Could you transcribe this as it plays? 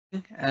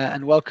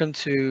And welcome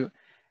to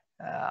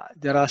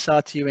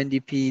Dirasat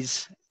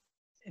UNDP's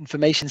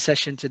information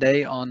session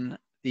today on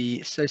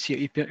the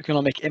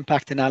socio-economic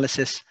impact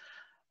analysis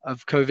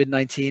of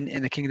COVID-19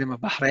 in the Kingdom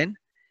of Bahrain.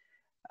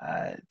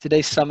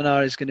 Today's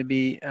seminar is going to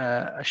be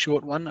a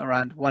short one,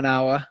 around 1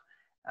 hour,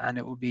 and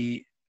it will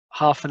be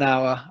half an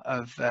hour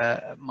of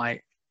my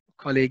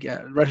colleague,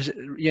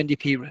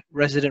 UNDP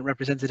resident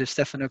representative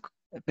Stefano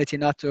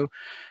Pettinato,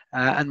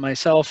 and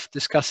myself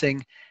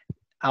discussing,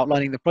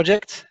 outlining the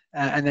project,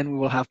 and then we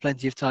will have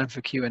plenty of time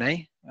for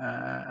Q&A,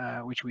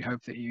 which we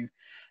hope that you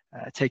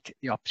take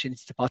the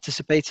opportunity to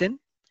participate in.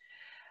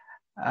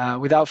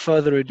 Without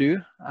further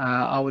ado,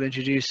 I will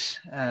introduce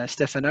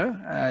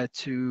Stefano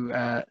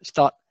to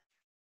start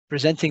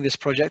presenting this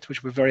project,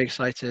 which we're very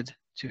excited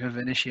to have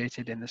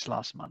initiated in this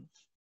last month.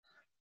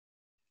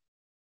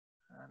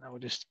 And I will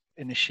just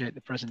initiate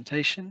the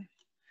presentation.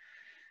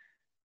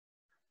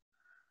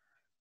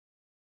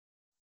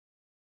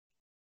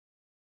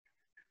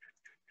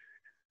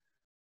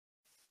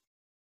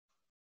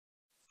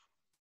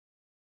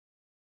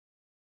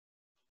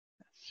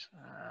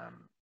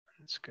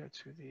 Let's go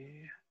to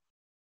the...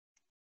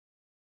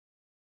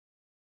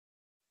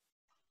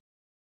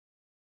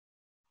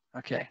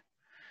 Okay.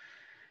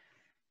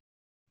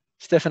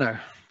 Stefano,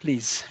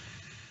 please.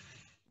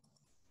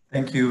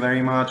 Thank you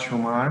very much,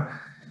 Omar.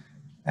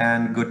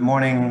 And good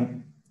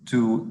morning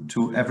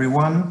to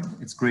everyone.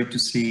 It's great to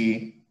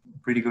see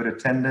pretty good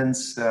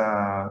attendance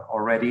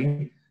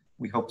already.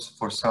 We hope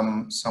for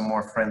some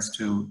more friends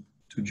to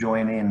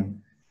join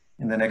in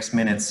the next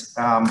minutes.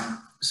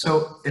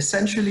 So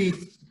essentially,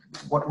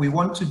 what we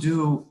want to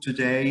do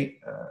today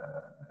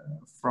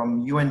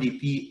from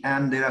UNDP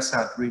and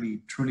Dirasat,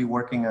 really truly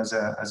working as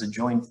a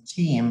joint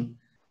team,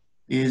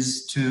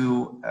 is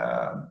to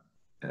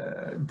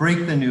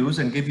break the news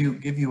and give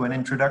you an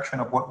introduction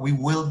of what we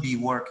will be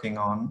working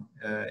on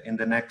in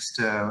the next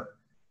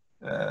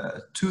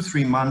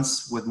 2-3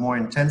 months with more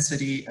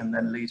intensity, and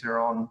then later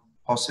on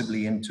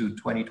possibly into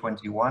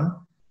 2021,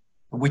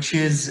 which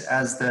is,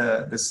 as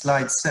the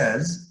slide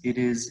says, it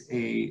is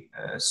a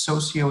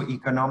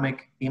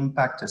socio-economic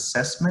impact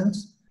assessment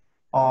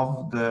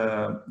of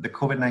the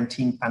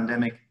COVID-19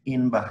 pandemic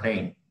in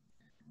Bahrain.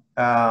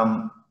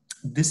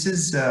 This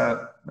is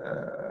I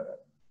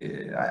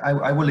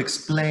will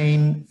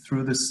explain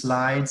through the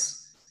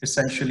slides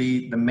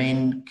essentially the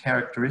main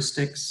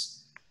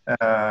characteristics,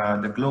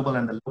 the global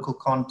and the local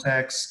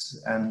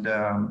context, and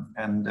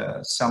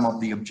some of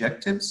the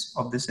objectives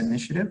of this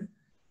initiative.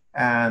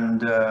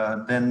 And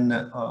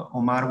then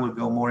Omar will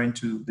go more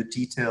into the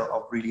detail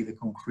of really the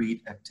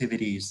concrete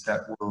activities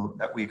that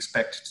we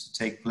expect to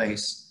take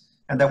place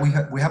and that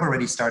we have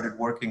already started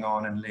working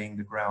on and laying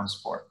the grounds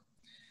for.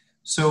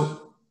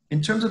 So,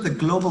 in terms of the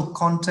global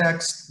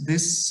context,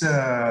 this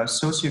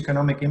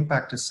socioeconomic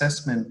impact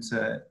assessment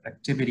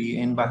activity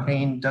in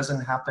Bahrain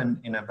doesn't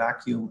happen in a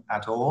vacuum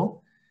at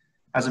all.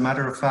 As a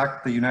matter of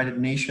fact, the United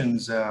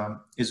Nations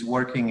is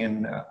working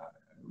in,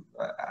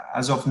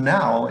 as of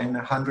now, in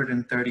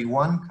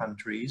 131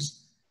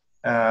 countries,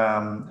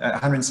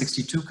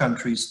 162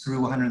 countries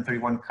through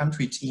 131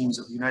 country teams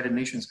of the United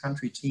Nations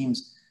country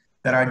teams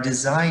that are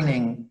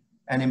designing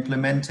and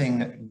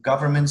implementing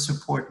government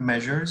support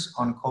measures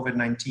on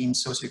COVID-19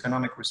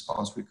 socioeconomic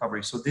response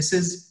recovery. So this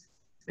is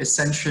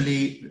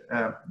essentially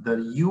the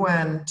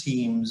UN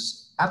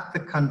teams at the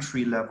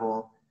country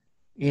level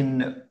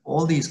in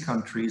all these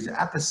countries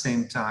at the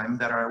same time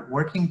that are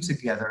working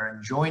together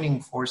and joining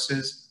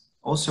forces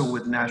also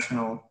with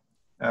national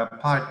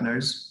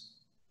partners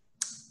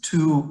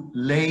to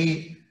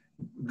lay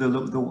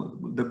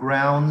the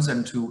grounds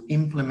and to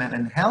implement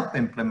and help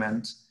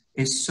implement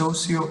a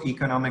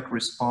socio-economic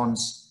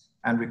response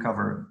and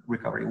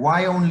recovery.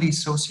 Why only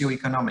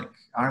socio-economic?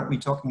 Aren't we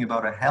talking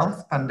about a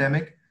health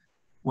pandemic?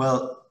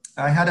 Well,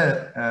 I had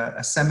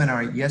a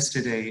seminar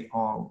yesterday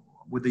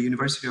with the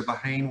University of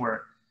Bahrain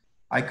where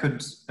I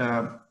could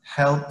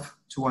help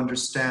to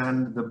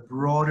understand the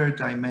broader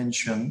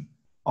dimension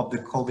of the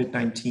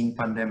COVID-19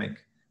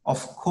 pandemic.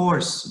 Of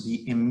course,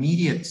 the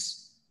immediate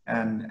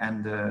and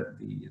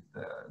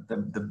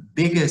the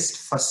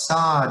biggest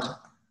facade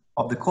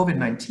of the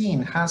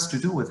COVID-19 has to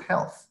do with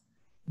health.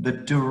 The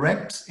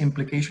direct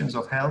implications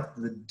of health,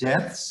 the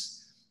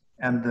deaths,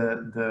 and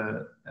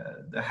the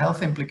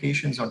health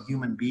implications on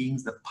human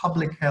beings, the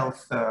public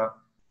health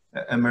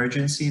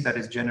emergency that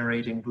is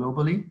generating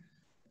globally,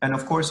 and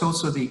of course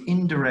also the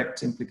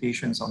indirect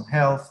implications on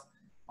health,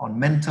 on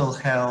mental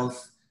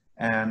health,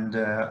 and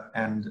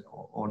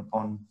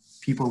on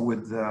people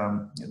with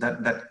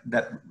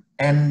that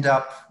end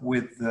up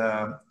with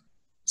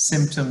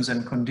symptoms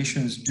and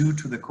conditions due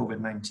to the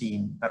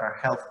COVID-19 that are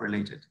health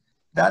related.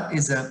 That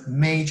is a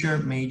major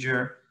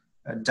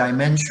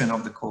dimension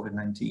of the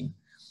COVID-19.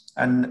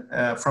 And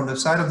from the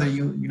side of the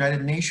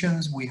United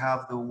Nations, we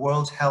have the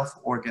World Health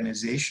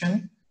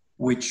Organization,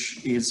 which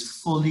is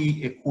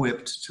fully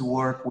equipped to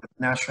work with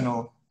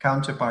national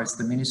counterparts,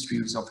 the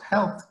Ministries of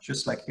Health,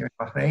 just like here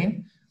in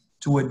Bahrain,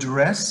 to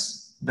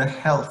address the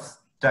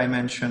health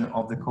dimension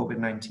of the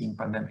COVID-19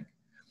 pandemic.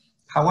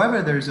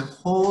 However, there's a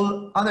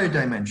whole other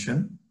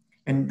dimension,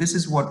 and this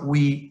is what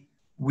we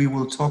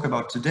will talk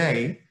about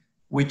today,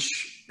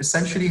 which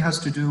essentially has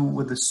to do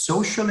with the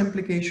social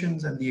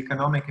implications and the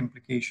economic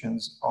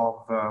implications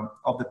of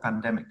the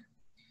pandemic.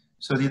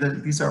 So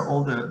these are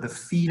all the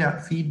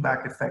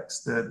feedback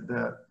effects,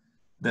 the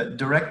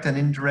direct and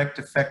indirect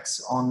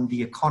effects on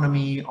the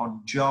economy,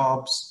 on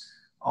jobs,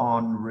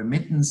 on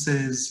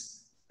remittances,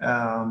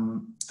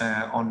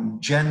 on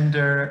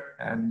gender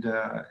and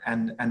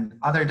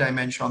other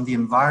dimensions, on the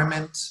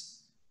environment.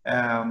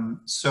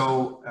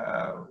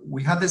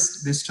 We had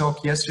this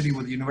talk yesterday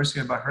with the University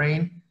of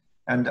Bahrain,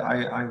 and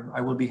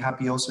I will be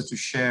happy also to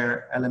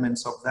share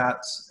elements of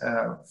that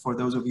for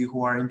those of you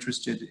who are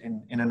interested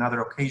in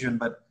another occasion.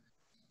 But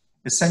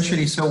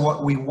essentially, so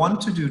what we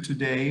want to do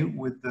today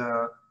with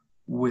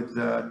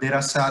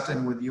Derasat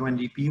and with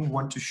UNDP, we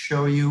want to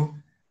show you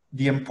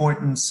the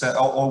importance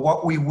or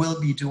what we will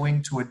be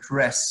doing to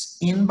address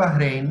in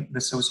Bahrain the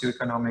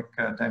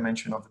socioeconomic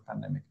dimension of the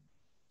pandemic.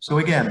 So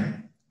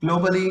again,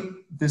 globally,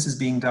 this is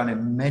being done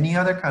in many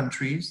other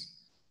countries,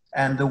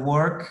 and the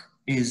work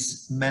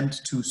is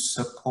meant to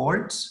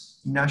support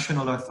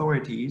national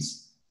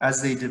authorities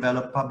as they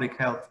develop public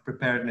health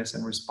preparedness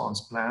and response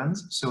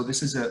plans. So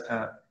this is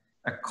a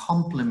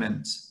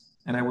complement,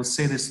 and I will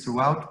say this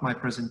throughout my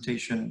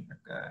presentation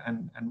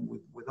and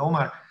with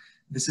Omar,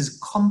 this is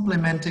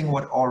complementing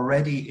what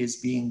already is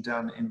being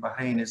done in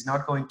Bahrain. It's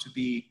not going to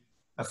be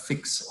a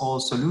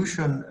fix-all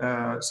solution,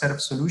 set of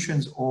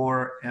solutions,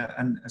 or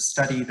a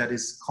study that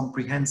is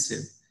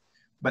comprehensive,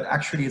 but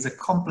actually is a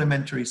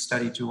complementary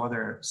study to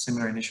other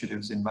similar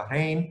initiatives in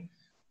Bahrain.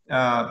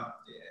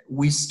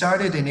 We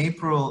started in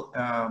April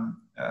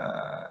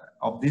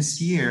of this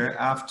year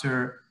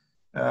after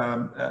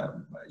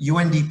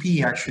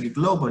UNDP actually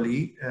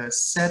globally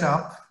set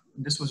up,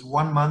 this was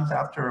 1 month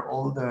after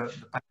all the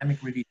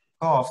pandemic really took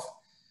off,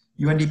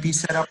 UNDP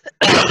set up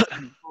a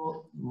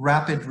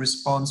rapid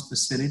response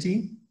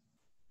facility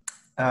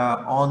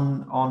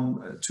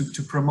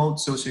to promote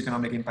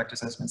socioeconomic impact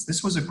assessments.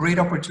 This was a great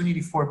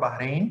opportunity for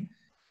Bahrain.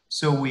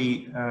 So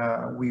we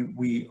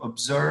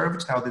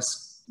observed how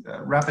this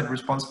rapid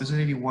response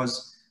facility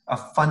was a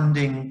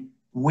funding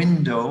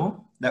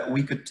window that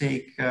we could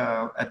take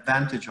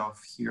advantage of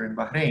here in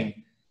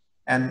Bahrain.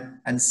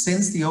 And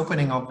since the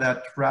opening of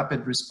that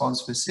rapid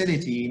response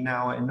facility,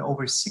 now in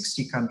over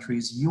 60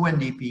 countries,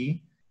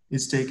 UNDP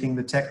is taking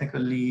the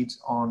technical lead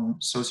on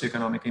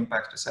socioeconomic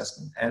impact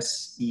assessment,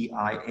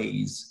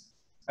 SEIAs.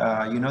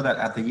 You know that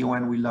at the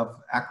UN we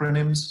love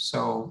acronyms,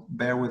 so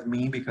bear with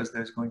me because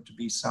there's going to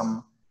be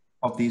some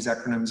of these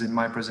acronyms in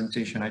my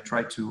presentation. I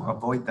try to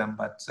avoid them,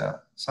 but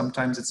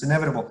sometimes it's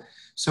inevitable.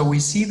 So we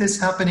see this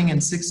happening in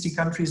 60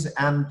 countries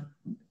and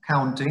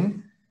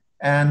counting.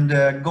 And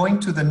going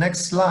to the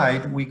next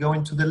slide, we go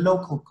into the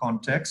local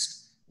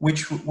context,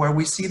 where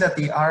we see that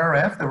the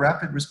RRF, the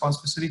Rapid Response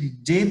Facility,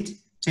 did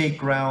take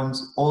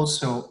grounds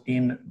also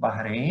in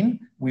Bahrain.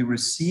 We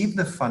received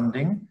the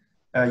funding.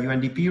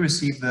 UNDP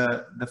received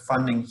the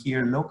funding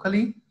here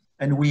locally,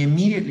 and we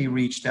immediately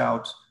reached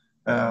out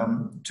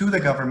to the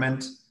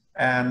government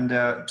and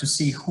to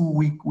see who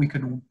we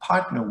could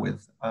partner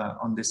with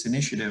on this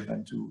initiative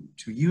and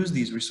to use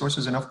these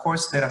resources. And of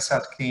course,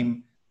 Derasat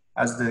came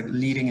as the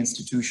leading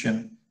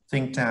institution,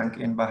 think tank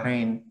in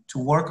Bahrain to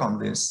work on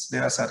this.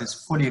 Derasat is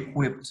fully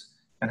equipped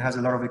and has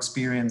a lot of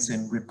experience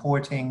in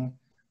reporting,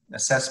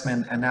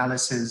 assessment,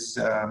 analysis,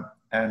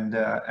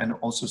 and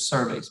also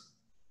surveys.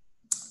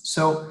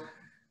 So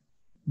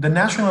the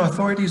national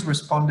authorities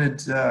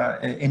responded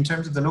in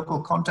terms of the local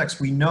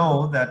context. We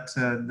know that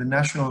the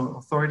national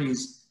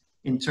authorities,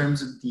 in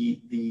terms of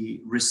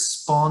the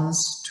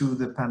response to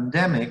the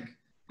pandemic,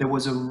 there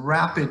was a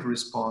rapid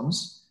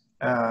response.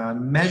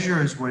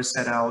 Measures were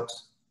set out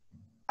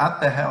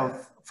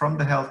from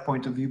the health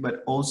point of view,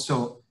 but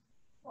also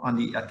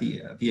at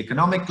the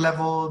economic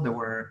level. There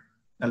were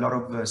a lot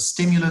of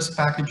stimulus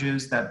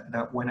packages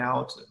that went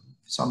out,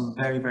 some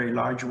very, very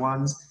large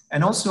ones,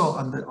 and also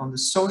on the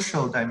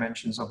social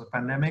dimensions of the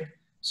pandemic.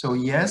 So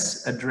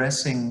yes,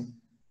 addressing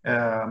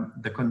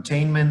the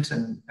containment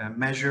and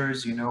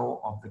measures, you know,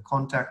 of the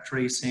contact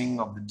tracing,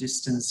 of the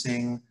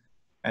distancing,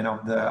 and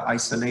of the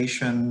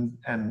isolation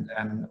and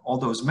all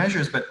those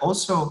measures, but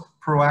also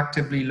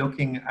proactively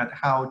looking at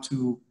how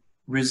to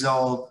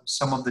resolve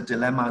some of the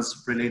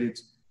dilemmas related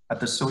at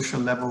the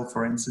social level,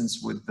 for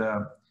instance, with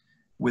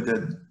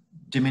the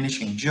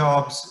diminishing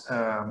jobs,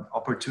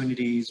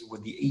 opportunities,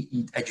 with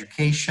the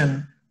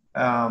education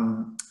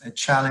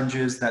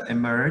challenges that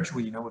emerge,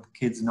 with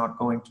kids not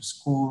going to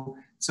school.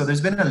 So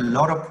there's been a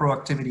lot of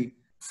proactivity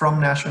from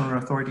national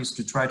authorities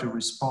to try to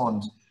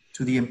respond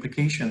to the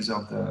implications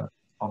of the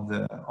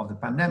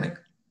pandemic.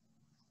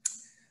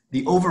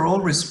 The overall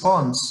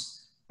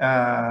response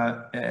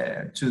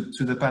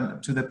to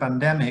the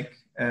pandemic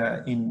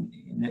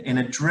in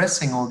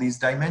addressing all these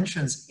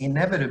dimensions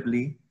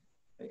inevitably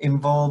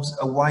involves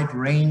a wide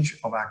range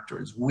of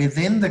actors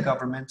within the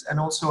government and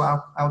also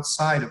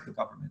outside of the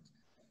government.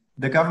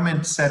 The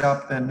government set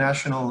up the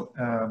National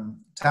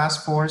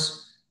Task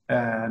Force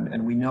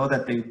And we know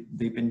that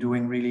they've been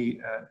doing really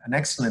an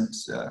excellent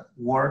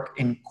work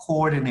in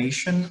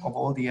coordination of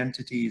all the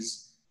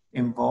entities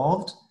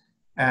involved.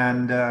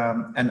 And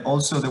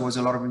also there was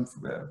a lot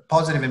of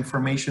positive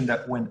information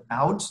that went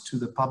out to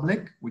the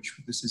public, which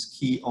this is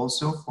key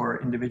also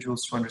for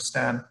individuals to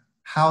understand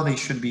how they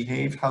should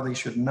behave, how they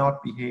should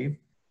not behave.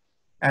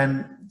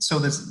 And so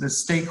the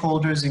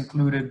stakeholders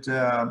included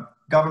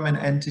government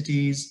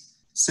entities,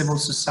 civil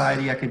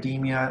society,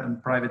 academia,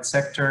 and private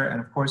sector. And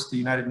of course, the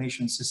United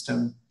Nations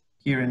system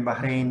here in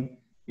Bahrain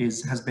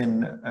has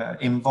been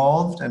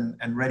involved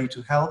and ready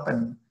to help.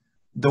 And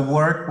the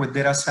work with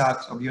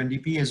Dirasat of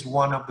UNDP is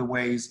one of the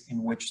ways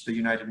in which the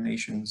United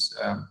Nations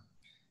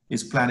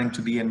is planning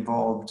to be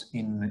involved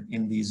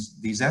in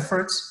these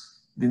efforts.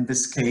 In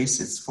this case,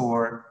 it's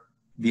for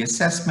the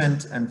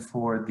assessment and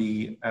for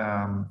the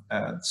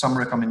some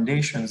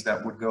recommendations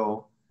that would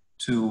go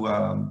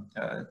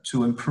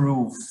to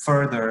improve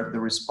further the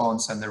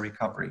response and the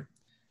recovery.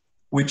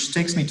 Which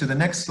takes me to the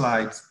next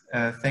slide,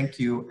 thank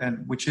you,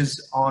 and which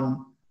is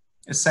on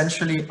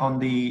essentially on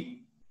the,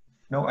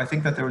 no, I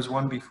think that there was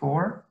one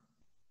before.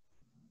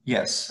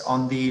 Yes,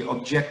 on the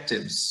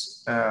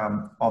objectives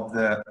of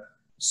the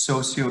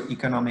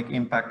socio-economic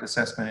impact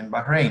assessment in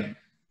Bahrain.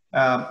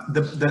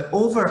 The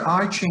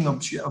overarching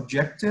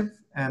objective,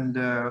 and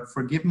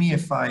forgive me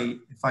if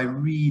I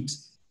read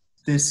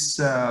this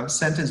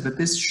sentence, but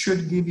this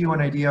should give you an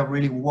idea of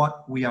really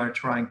what we are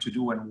trying to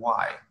do and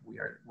why we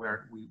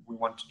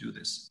want to do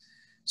this.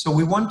 So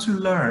we want to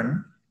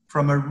learn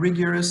from a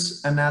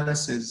rigorous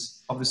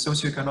analysis of the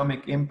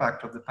socioeconomic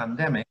impact of the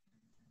pandemic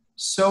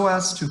so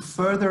as to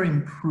further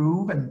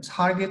improve and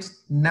target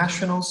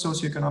national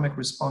socioeconomic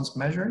response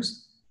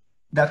measures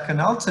that can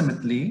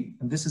ultimately,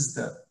 and this is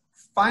the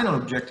final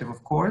objective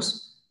of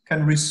course,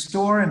 can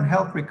restore and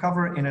help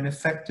recover in an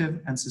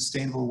effective and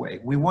sustainable way.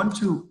 We want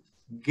to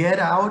get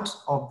out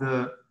of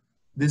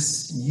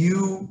this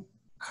U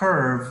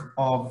curve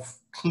of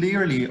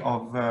clearly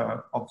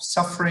of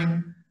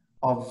suffering,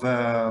 of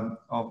the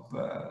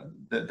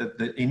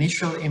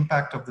initial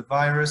impact of the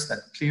virus that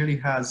clearly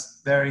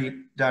has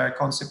very dire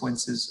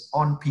consequences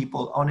on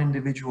people, on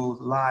individual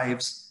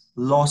lives,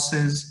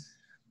 losses,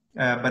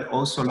 but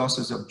also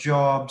losses of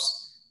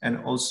jobs and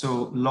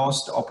also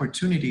lost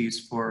opportunities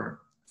for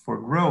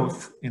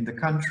growth in the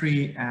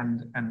country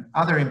and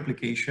other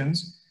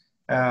implications.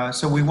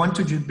 So we want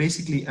to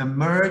basically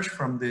emerge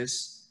from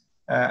this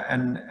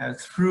and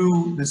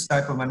through this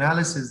type of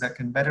analysis that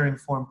can better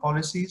inform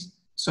policies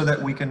so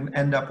that we can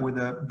end up with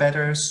a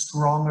better,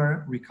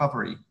 stronger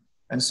recovery.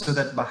 And so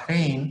that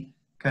Bahrain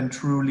can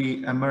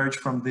truly emerge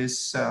from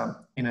this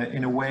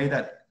in a way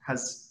that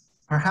has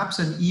perhaps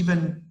an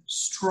even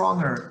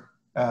stronger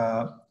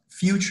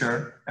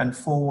future and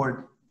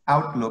forward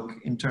outlook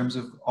in terms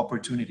of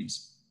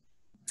opportunities.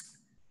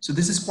 So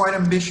this is quite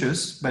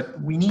ambitious,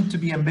 but we need to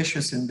be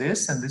ambitious in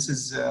this, and this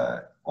is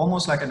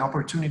almost like an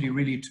opportunity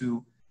really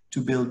to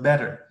build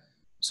better.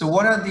 So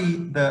what are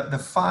the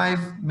five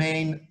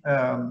main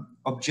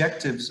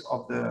objectives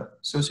of the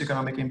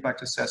socioeconomic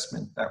impact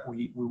assessment that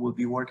we will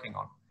be working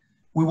on?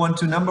 We want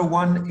to, number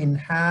one,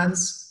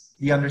 enhance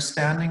the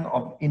understanding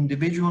of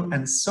individual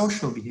and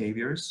social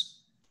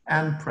behaviors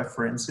and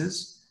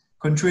preferences,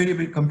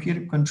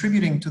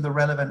 contributing to the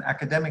relevant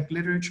academic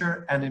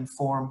literature and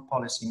informed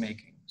policy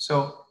making.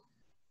 So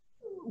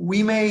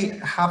we may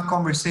have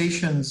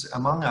conversations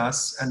among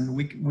us and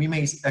we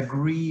may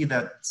agree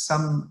that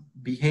some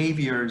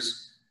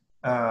behaviors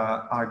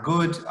are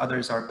good,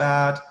 others are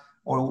bad,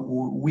 or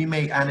we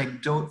may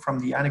from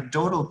the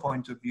anecdotal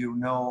point of view,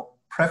 know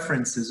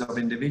preferences of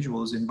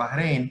individuals in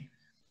Bahrain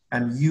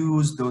and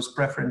use those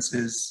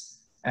preferences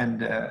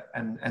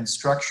and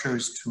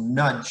structures to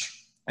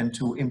nudge and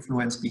to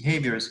influence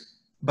behaviors.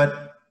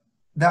 But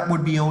that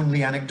would be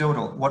only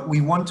anecdotal. What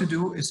we want to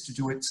do is to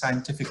do it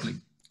scientifically.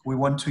 We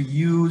want to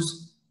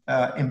use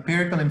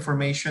empirical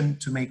information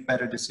to make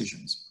better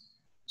decisions.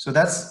 So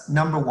that's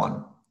number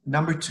one.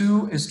 Number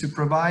two is to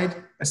provide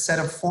a set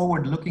of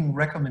forward-looking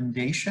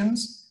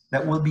recommendations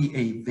that will be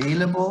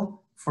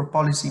available for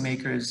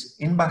policymakers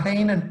in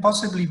Bahrain and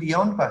possibly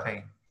beyond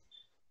Bahrain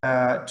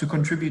to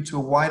contribute to a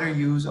wider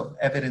use of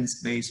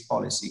evidence-based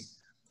policy.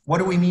 What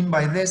do we mean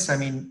by this? I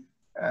mean,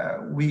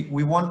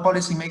 we want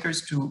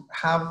policymakers to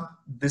have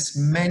this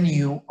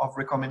menu of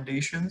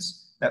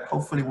recommendations that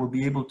hopefully we'll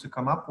be able to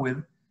come up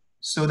with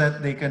so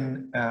that they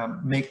can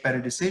make better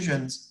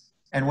decisions.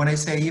 And when I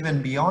say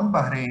even beyond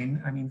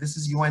Bahrain, I mean, this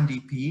is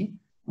UNDP.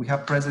 We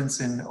have presence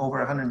in over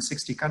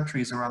 160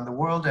 countries around the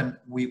world. And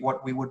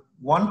what we would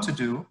want to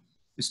do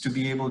is to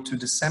be able to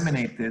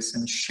disseminate this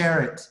and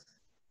share it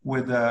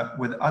with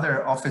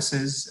other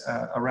offices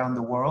around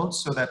the world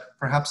so that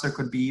perhaps there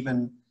could be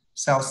even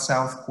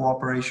South-South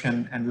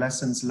cooperation and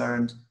lessons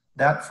learned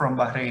that from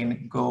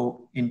Bahrain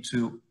go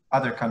into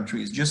other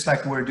countries, just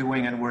like we're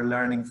doing and we're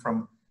learning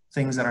from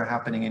things that are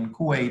happening in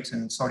Kuwait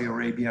and Saudi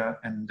Arabia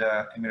and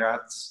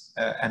Emirates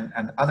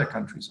and other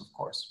countries, of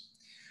course.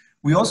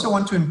 We also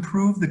want to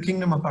improve the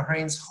Kingdom of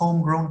Bahrain's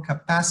homegrown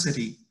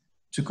capacity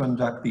to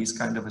conduct these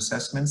kind of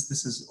assessments.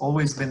 This has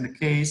always been the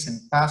case in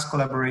past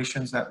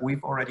collaborations that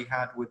we've already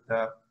had with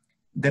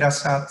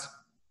Dirasat.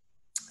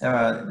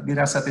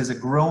 Dirasat is a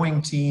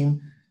growing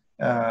team,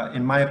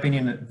 in my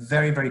opinion, a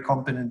very, very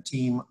competent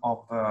team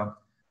of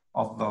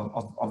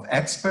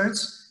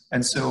experts.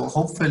 And so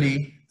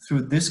hopefully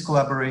through this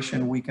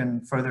collaboration, we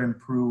can further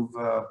improve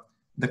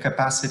the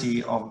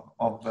capacity of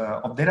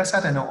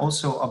Dirasat and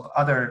also of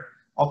other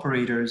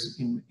operators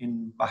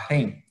in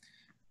Bahrain.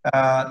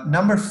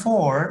 Number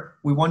 4,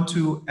 we want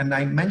to, and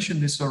I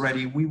mentioned this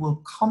already, we will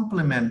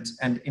complement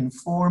and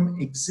inform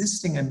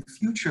existing and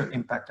future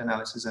impact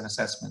analysis and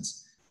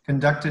assessments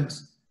conducted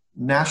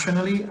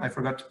nationally, I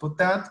forgot to put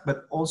that,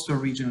 but also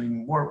regionally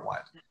and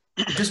worldwide.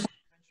 Just want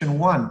to mention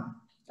one.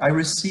 I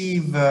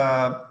receive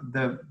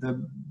the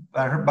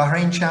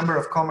Bahrain Chamber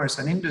of Commerce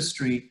and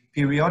Industry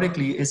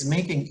periodically is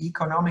making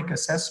economic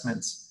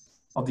assessments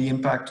of the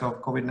impact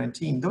of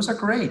COVID-19. Those are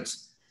great.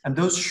 And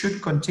those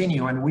should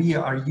continue, and we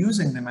are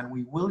using them and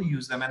we will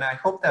use them. And I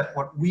hope that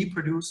what we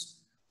produce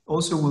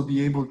also will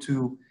be able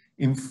to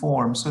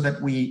inform so that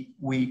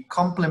we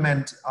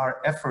complement our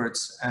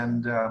efforts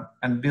and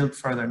build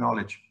further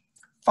knowledge.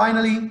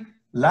 Finally,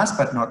 last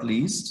but not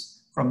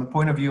least, from the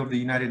point of view of the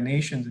United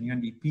Nations and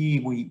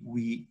UNDP,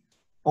 we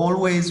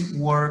always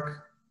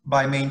work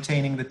by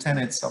maintaining the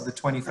tenets of the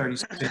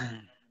 2030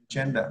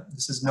 agenda.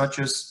 This is not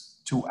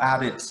just to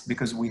add it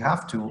because we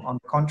have to. On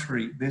the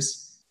contrary,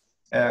 this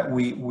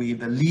we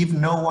the leave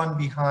no one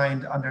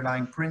behind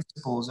underlying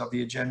principles of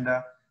the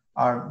agenda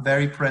are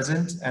very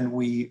present, and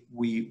we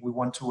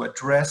want to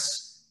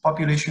address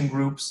population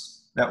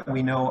groups that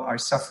we know are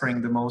suffering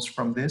the most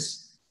from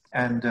this,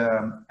 and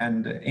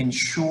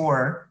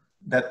ensure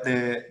that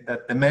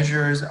the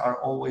measures are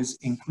always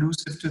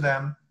inclusive to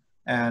them,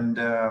 and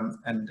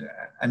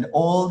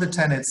all the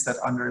tenets that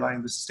underlie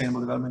the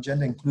Sustainable Development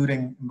Agenda,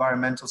 including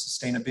environmental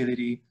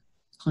sustainability,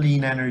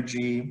 clean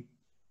energy,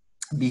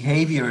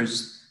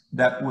 behaviors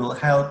that will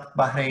help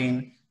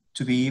Bahrain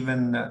to be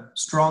even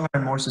stronger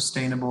and more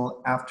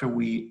sustainable after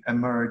we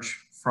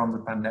emerge from the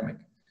pandemic.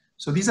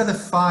 So these are the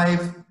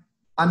 5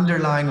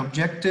 underlying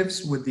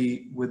objectives with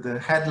the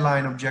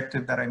headline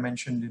objective that I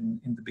mentioned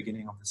in the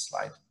beginning of the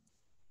slide.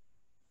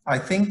 I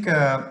think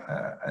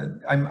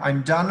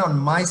I'm done on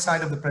my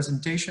side of the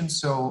presentation.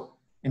 So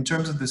in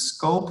terms of the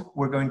scope,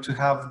 we're going to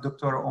have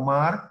Dr.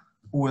 Omar,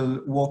 who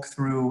will walk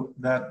through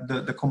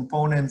the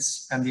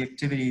components and the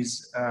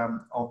activities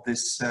of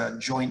this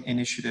joint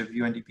initiative,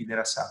 UNDP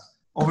Dirasat.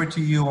 Over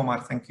to you, Omar.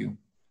 Thank you.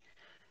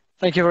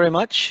 Thank you very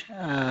much.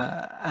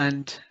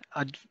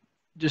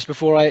 Just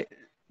before I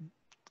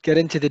get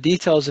into the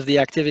details of the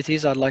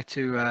activities, I'd like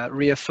to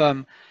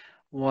reaffirm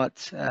what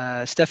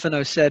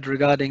Stefano said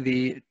regarding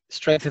the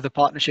strength of the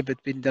partnership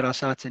between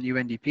Dirasat and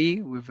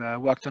UNDP. We've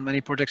worked on many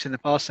projects in the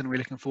past, and we're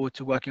looking forward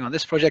to working on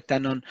this project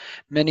and on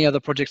many other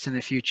projects in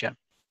the future.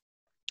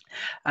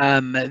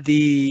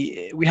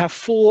 We have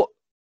 4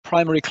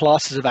 primary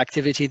classes of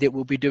activity that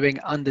we'll be doing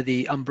under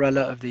the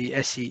umbrella of the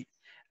SEA.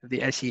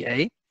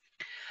 The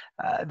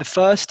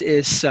first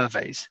is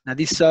surveys. Now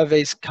these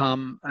surveys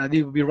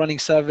we will be running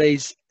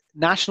surveys,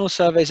 national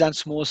surveys and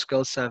small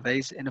scale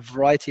surveys in a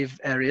variety of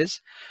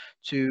areas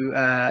to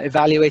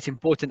evaluate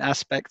important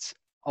aspects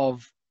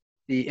of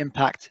the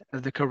impact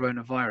of the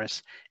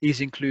coronavirus. These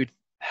include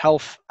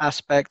health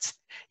aspects,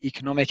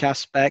 economic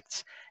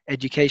aspects,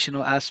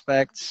 educational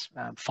aspects,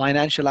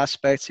 financial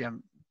aspects.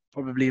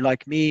 Probably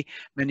like me,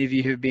 many of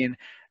you have been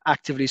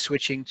actively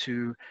switching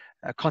to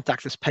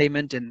contactless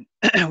payment, and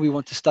we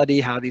want to study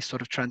how these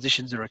sort of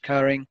transitions are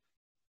occurring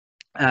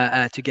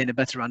to gain a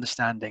better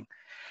understanding.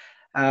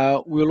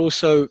 We'll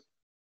also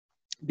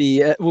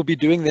we'll be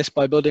doing this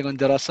by building on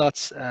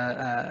Dirasat's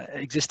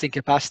existing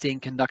capacity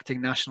in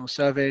conducting national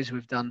surveys.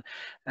 We've done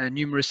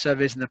numerous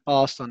surveys in the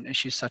past on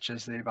issues such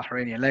as the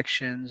Bahraini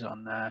elections,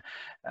 on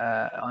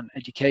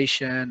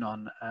education,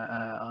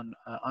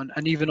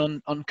 and even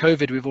on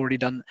COVID. We've already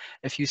done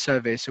a few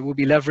surveys. So we'll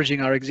be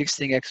leveraging our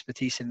existing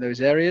expertise in those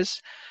areas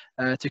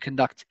to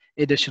conduct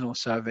additional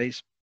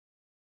surveys.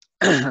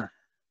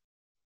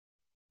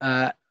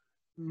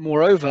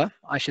 Moreover,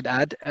 I should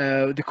add,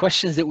 the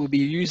questions that we'll be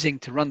using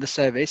to run the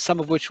survey,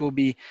 some of which will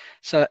be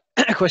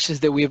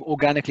questions that we have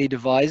organically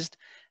devised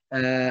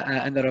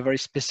and that are very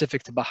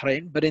specific to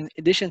Bahrain. But in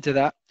addition to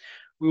that,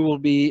 we will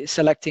be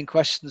selecting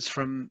questions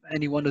from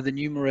any one of the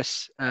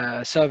numerous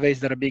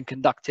surveys that are being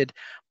conducted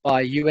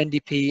by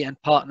UNDP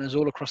and partners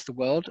all across the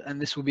world.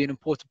 And this will be an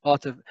important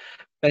part of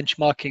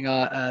benchmarking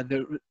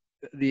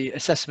the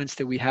assessments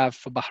that we have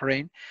for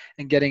Bahrain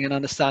and getting an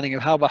understanding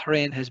of how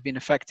Bahrain has been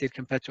affected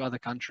compared to other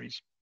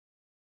countries.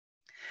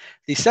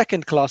 The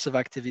second class of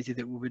activity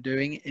that we'll be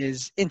doing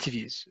is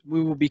interviews.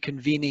 We will be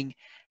convening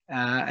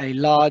a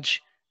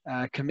large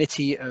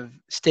committee of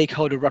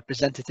stakeholder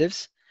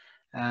representatives,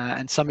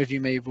 and some of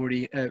you may have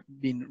already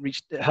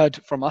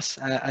heard from us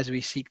as we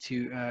seek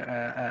to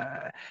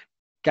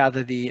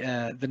gather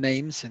the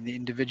names and the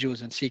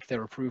individuals and seek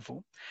their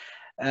approval.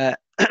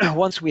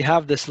 Once we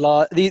have this,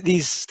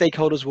 these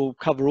stakeholders will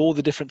cover all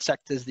the different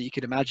sectors that you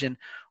could imagine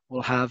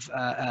will have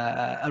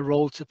a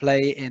role to play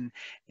in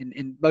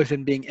both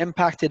in being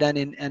impacted and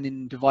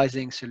in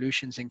devising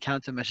solutions and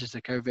countermeasures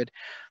to COVID.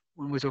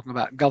 When we're talking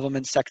about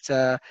government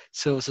sector,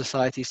 civil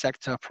society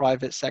sector,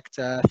 private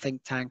sector,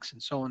 think tanks,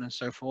 and so on and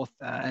so forth,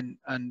 and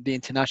the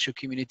international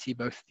community,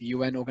 both the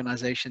UN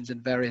organizations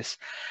and various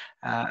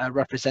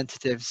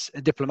representatives,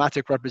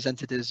 diplomatic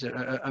representatives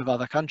of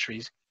other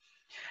countries.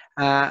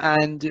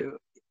 And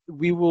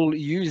we will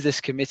use this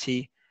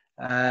committee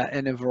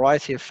in a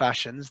variety of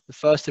fashions, the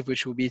first of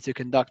which will be to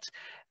conduct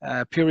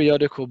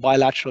periodical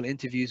bilateral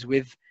interviews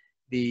with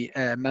the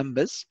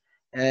members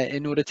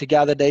in order to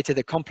gather data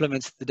that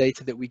complements the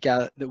data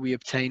that we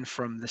obtain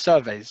from the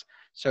surveys.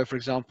 So, for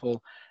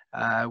example,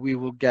 we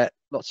will get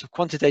lots of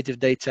quantitative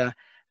data,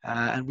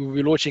 and we will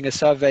be launching a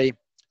survey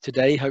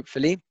today,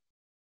 hopefully,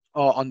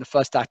 on the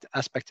first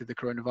aspect of the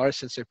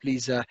coronavirus. And so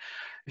please,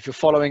 if you're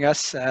following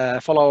us,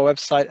 follow our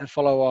website and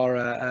follow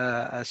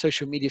our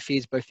social media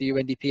feeds, both the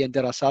UNDP and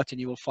Dirasat,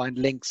 and you will find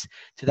links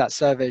to that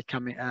survey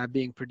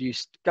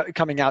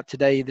coming out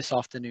today, this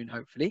afternoon,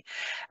 hopefully.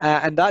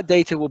 And that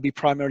data will be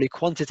primarily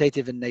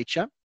quantitative in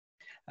nature.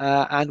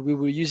 And we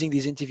were using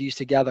these interviews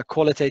to gather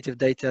qualitative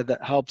data that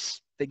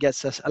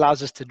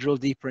allows us to drill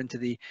deeper into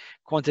the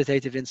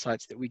quantitative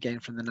insights that we gain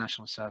from the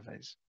national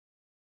surveys.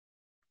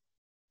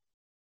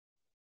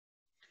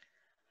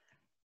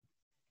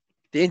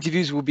 The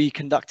interviews will be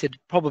conducted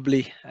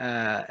probably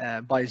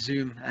by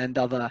Zoom and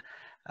other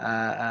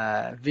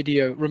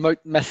remote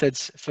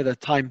methods for the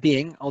time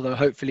being, although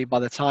hopefully by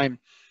the time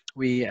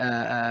we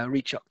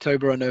reach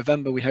October or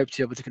November, we hope to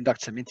be able to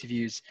conduct some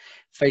interviews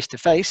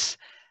face-to-face.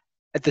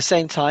 At the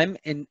same time,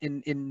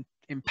 in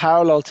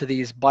parallel to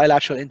these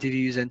bilateral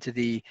interviews and to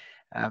the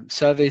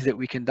surveys that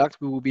we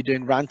conduct, we will be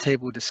doing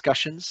roundtable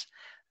discussions,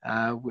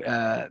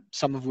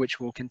 some of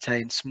which will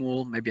contain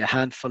small, maybe a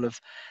handful of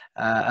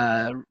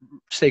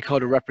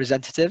stakeholder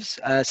representatives,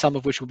 some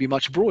of which will be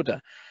much broader.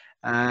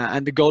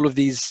 And the goal of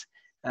these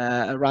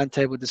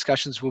roundtable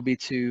discussions will be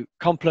to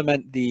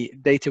complement the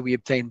data we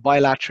obtain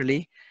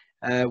bilaterally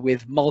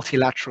with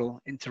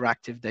multilateral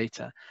interactive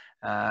data.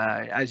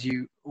 As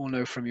you all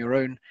know from your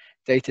own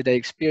day-to-day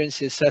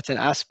experiences, certain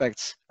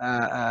aspects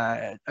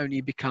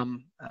only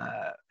become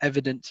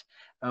evident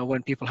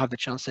when people have the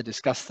chance to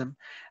discuss them,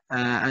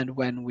 and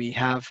when we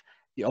have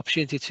the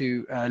opportunity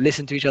to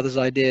listen to each other's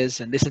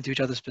ideas and listen to each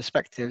other's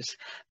perspectives,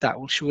 that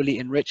will surely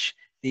enrich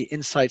the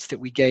insights that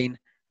we gain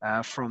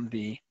from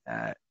the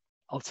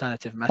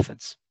alternative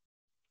methods.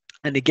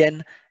 And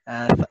again,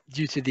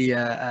 due to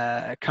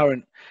the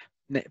current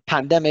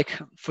pandemic,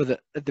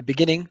 at the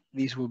beginning,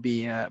 these will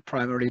be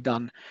primarily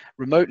done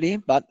remotely,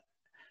 but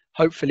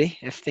hopefully,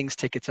 if things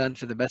take a turn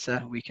for the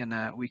better, we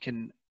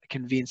can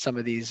convene some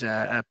of these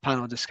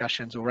panel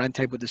discussions or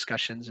roundtable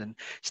discussions and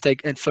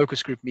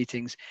focus group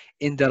meetings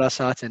in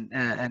Dirasat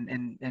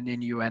and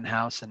in UN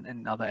House and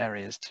in other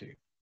areas too.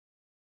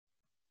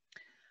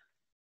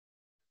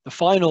 The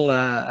final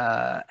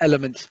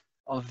element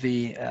of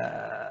the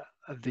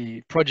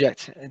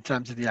project in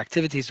terms of the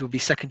activities will be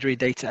secondary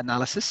data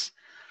analysis.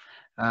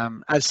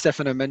 As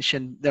Stefano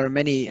mentioned, there are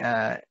many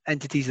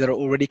entities that are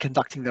already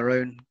conducting their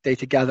own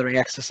data gathering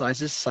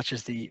exercises, such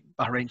as the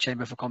Bahrain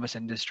Chamber for Commerce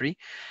and Industry,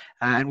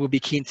 and we'll be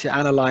keen to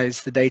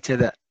analyze the data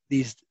that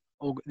these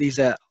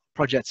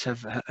projects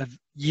have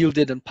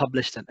yielded and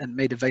published and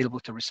made available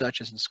to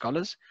researchers and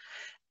scholars.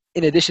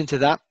 In addition to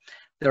that,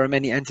 there are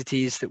many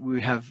entities that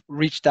we have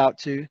reached out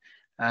to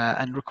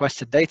and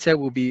requested data.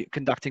 We'll be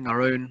conducting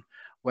our own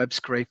web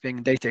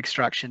scraping, data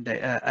extraction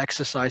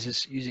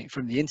exercises using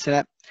from the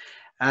internet.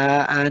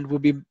 And we'll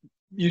be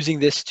using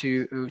this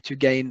to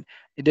gain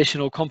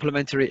additional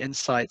complementary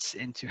insights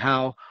into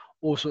how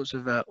all sorts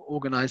of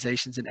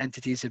organizations and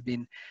entities have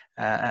been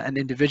and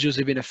individuals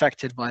have been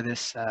affected by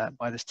this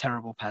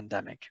terrible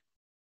pandemic.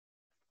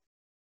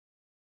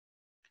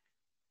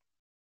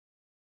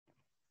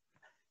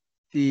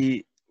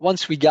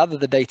 Once we gather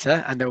the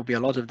data, and there will be a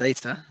lot of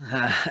data,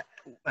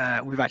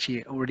 we've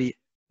actually already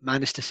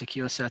managed to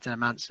secure certain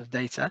amounts of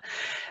data.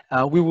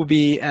 We will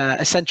be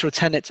a central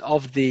tenet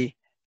of the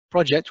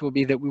project will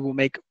be that we will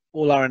make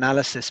all our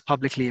analysis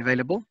publicly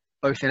available,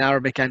 both in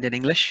Arabic and in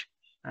English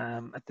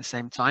at the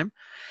same time.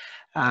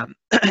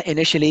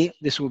 Initially,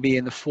 this will be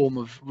in the form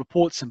of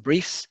reports and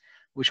briefs,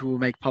 which we will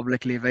make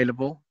publicly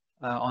available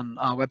on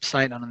our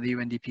website and on the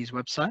UNDP's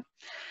website,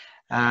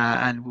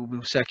 and we'll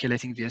be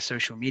circulating via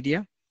social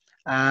media.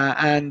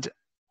 And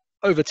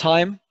over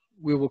time,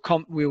 we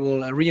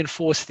will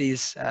reinforce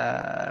these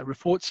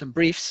reports and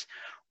briefs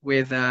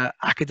with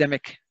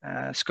academic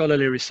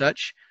scholarly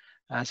research.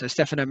 So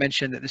Stefano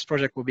mentioned that this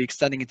project will be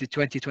extending into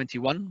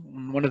 2021.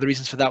 And one of the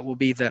reasons for that will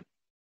be that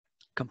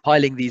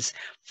compiling these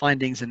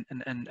findings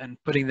and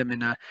putting them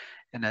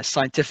in a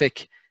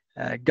scientific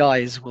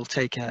guise will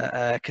take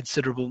a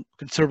considerable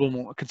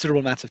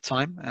amount of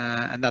time,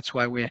 and that's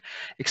why we're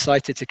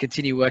excited to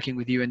continue working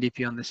with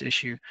UNDP on this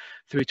issue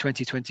through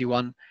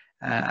 2021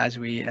 as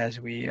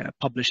we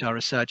publish our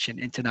research in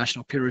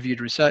international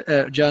peer-reviewed research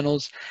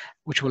journals,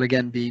 which will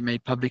again be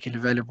made publicly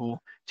available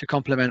to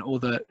complement all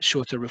the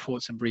shorter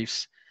reports and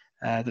briefs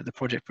that the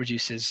project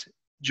produces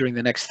during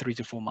the next 3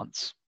 to 4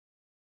 months.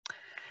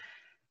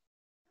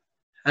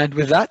 And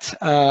with that,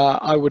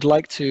 I would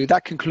like to,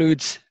 that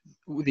concludes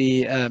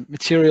the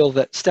material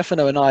that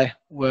Stefano and I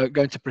were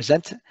going to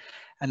present.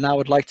 And now I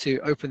would like to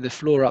open the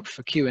floor up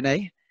for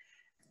Q&A.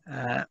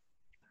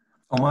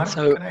 Omar,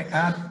 so, can I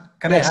add?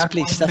 Yes,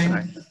 please,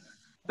 Stefano.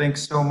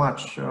 Thanks so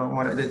much.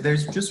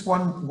 There's just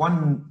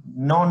one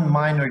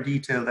non-minor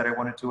detail that I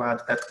wanted to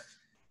add, that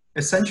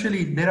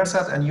essentially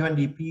Derasat and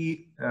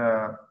UNDP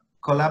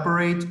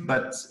collaborate,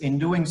 but in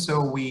doing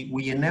so,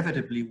 we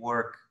inevitably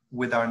work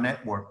with our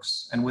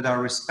networks and with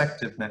our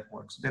respective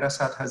networks.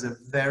 Derasat has a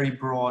very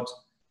broad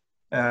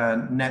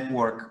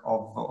network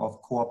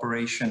of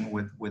cooperation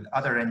with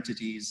other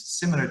entities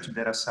similar to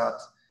Derasat,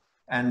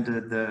 and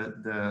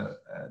the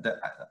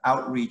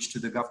outreach to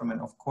the government,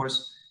 of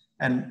course.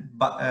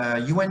 But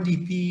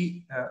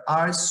UNDP,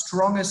 our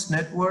strongest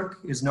network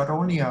is not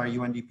only our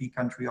UNDP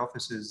country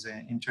offices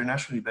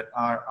internationally, but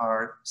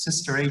our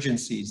sister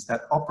agencies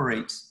that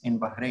operate in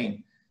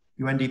Bahrain.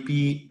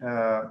 UNDP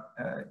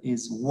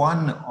is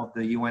one of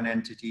the UN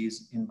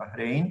entities in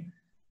Bahrain,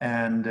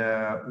 and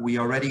we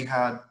already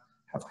have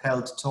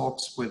held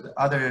talks with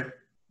other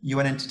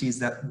UN entities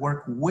that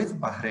work with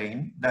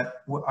Bahrain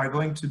that are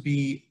going to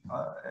be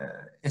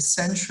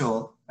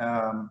essential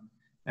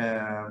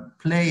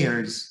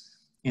players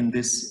in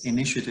this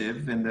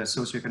initiative, in the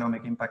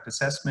socioeconomic impact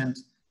assessment,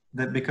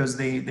 that because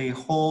they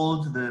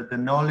hold the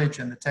knowledge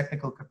and the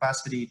technical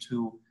capacity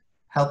to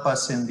help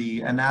us in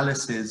the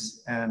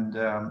analysis and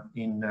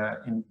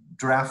in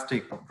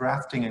drafting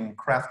and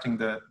crafting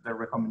the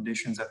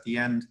recommendations at the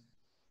end.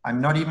 I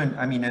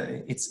mean,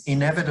 it's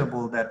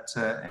inevitable that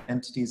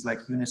entities like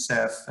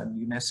UNICEF and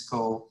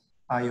UNESCO,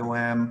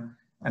 IOM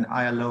and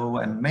ILO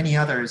and many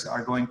others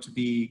are going to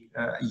be,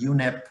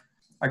 UNEP,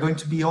 are going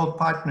to be all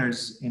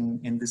partners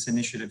in this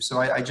initiative. So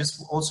I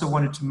just also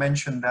wanted to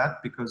mention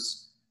that,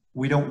 because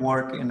we don't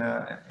work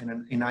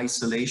in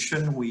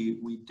isolation.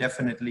 We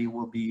definitely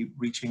will be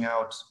reaching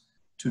out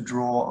to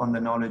draw on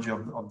the knowledge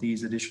of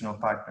these additional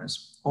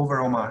partners. Over,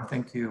 Omar,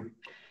 thank you.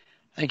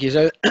 Thank you.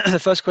 So the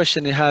first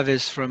question we have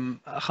is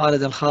from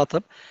Khalid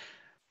Al-Khatib,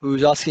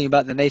 who's asking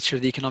about the nature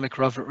of the economic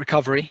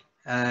recovery.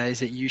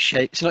 Is it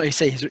U-shaped? It's not,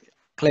 he's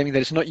claiming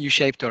that it's not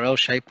U-shaped or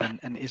L-shaped,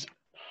 and is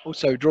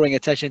also drawing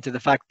attention to the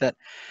fact that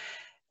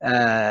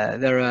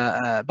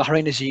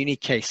Bahrain is a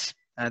unique case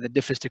that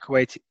differs to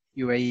Kuwait,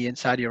 UAE and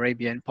Saudi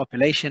Arabia in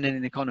population and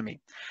in economy.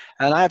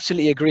 And I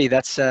absolutely agree.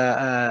 That's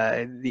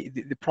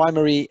the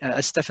primary,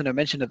 as Stefano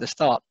mentioned at the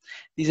start,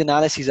 these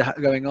analyses are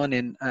going on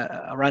in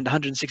around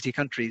 160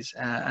 countries,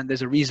 and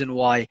there's a reason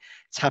why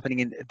it's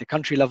happening at the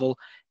country level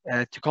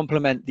to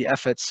complement the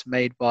efforts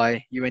made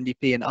by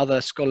UNDP and other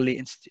scholarly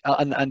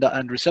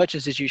and research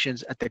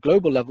institutions at the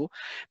global level,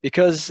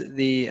 because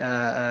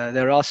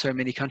there are so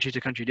many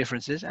country-to-country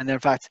differences, and in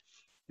fact,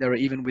 there are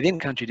even within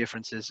country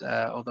differences,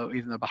 although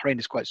even though Bahrain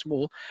is quite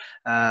small,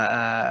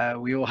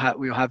 we all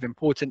have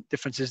important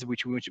differences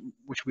which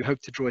we hope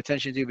to draw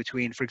attention to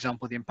between, for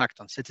example, the impact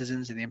on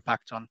citizens and the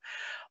impact on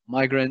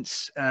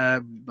migrants,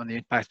 on the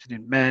impact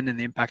between men and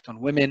the impact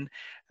on women,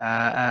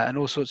 and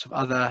all sorts of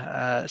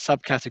other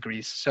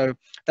subcategories. So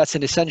that's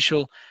an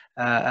essential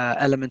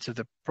element of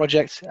the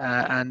project,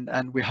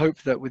 and we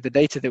hope that with the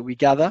data that we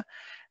gather,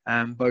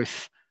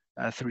 both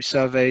through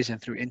surveys and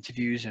through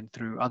interviews and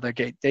through other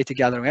data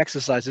gathering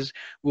exercises,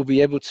 we'll be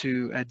able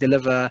to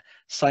deliver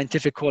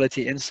scientific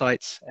quality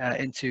insights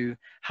into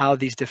how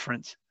these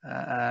different,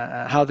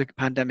 how the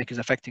pandemic is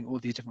affecting all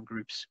these different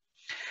groups.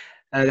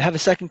 I have a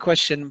second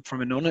question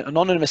from an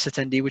anonymous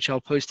attendee, which I'll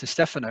pose to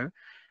Stefano,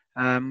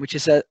 which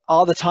is,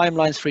 are the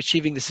timelines for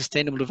achieving the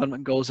Sustainable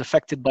Development Goals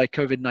affected by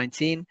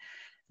COVID-19?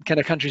 Can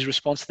a country's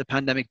response to the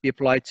pandemic be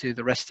applied to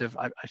the rest of,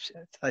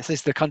 I say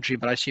the country,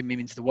 but I assume it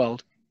means the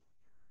world?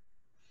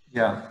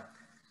 Yeah,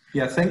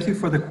 thank you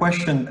for the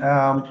question.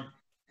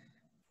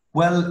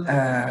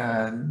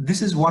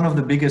 This is one of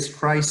the biggest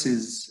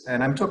crises,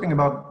 and I'm talking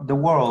about the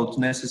world,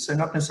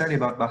 not necessarily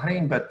about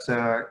Bahrain, but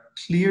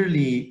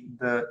clearly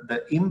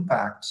the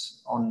impact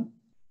on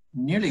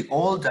nearly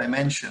all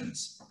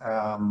dimensions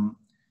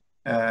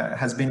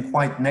has been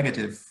quite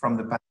negative from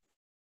the pandemic.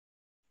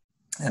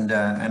 And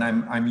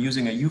I'm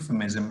using a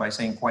euphemism by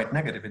saying quite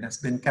negative. It has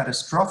been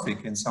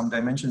catastrophic in some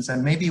dimensions,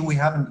 and maybe we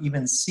haven't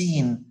even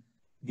seen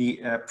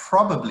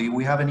probably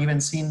we haven't even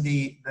seen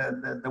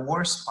the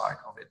worst part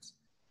of it.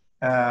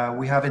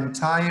 We have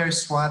entire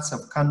swaths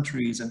of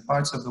countries and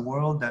parts of the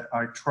world that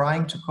are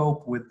trying to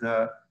cope with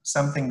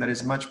something that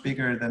is much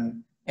bigger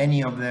than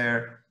any of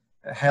their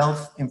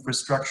health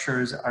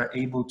infrastructures are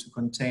able to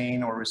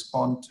contain or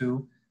respond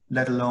to,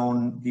 let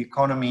alone the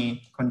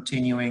economy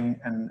continuing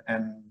and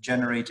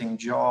generating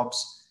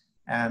jobs,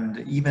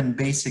 and even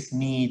basic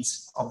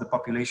needs of the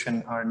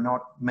population are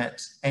not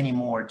met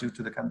anymore due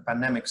to the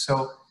pandemic.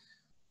 So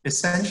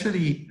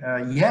essentially,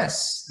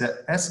 yes,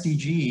 the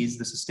SDGs,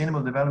 the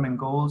Sustainable Development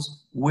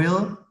Goals,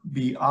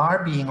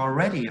 are being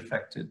already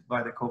affected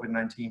by the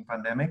COVID-19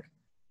 pandemic.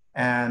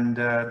 And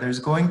there's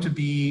going to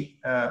be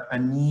a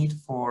need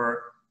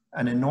for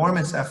an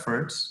enormous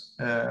effort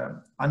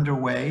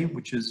underway,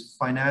 which is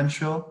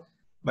financial,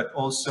 but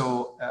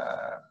also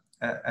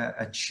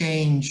a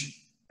change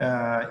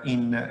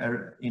in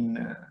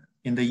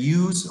the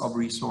use of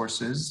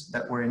resources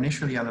that were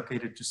initially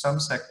allocated to some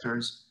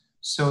sectors,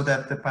 so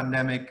that the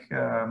pandemic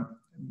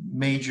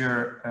major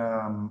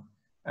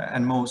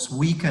and most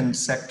weakened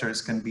sectors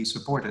can be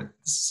supported.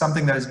 This is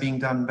something that is being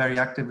done very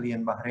actively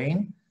in Bahrain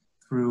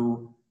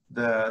through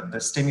the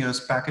stimulus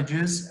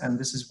packages, and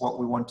this is what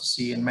we want to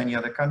see in many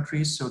other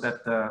countries, so that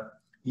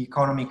the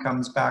economy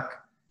comes back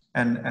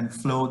and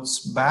floats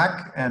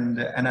back, and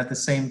at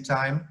the same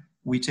time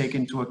we take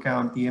into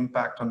account the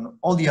impact on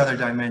all the other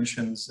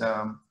dimensions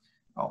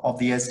of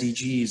the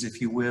SDGs, if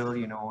you will,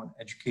 you know,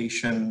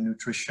 education,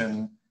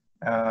 nutrition,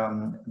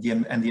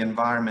 and the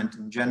environment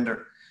and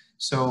gender.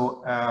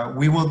 So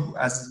we will,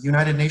 as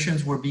United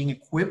Nations, we're being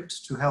equipped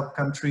to help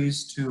countries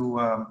to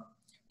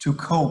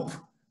cope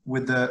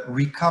with the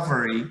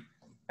recovery,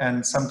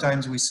 and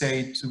sometimes we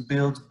say to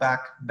build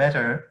back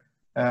better,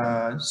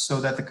 so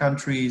that the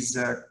countries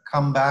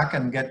come back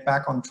and get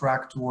back on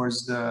track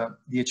towards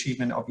the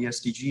achievement of the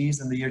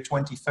SDGs in the year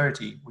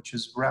 2030, which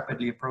is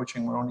rapidly approaching.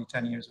 We're only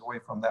 10 years away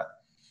from that.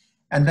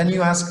 And then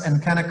you ask,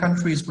 and can a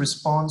country's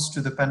response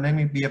to the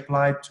pandemic be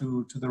applied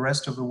to the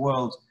rest of the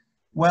world?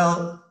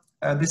 Well,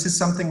 this is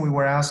something we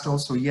were asked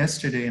also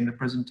yesterday in the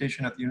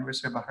presentation at the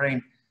University of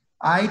Bahrain.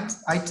 I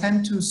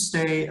tend to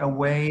stay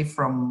away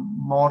from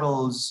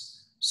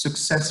models,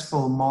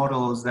 successful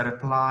models that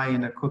apply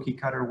in a cookie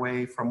cutter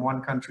way from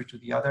one country to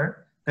the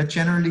other. That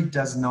generally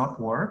does not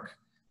work.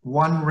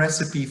 One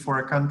recipe for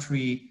a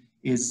country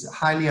is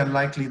highly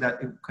unlikely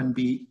that it can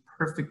be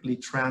perfectly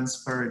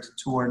transferred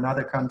to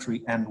another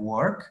country and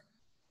work.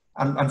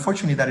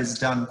 Unfortunately, that is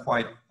done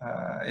quite,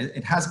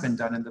 it has been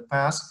done in the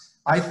past.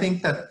 I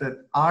think that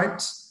the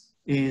art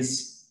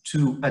is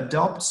to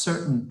adopt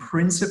certain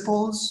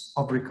principles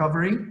of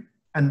recovery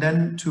and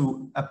then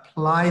to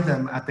apply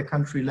them at the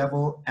country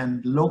level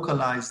and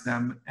localize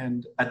them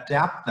and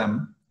adapt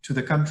them to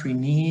the country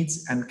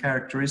needs and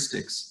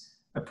characteristics.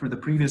 The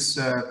previous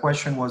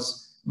question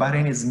was,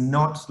 Bahrain is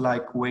not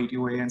like Kuwait,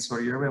 UAE, and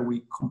Saudi Arabia.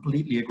 We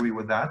completely agree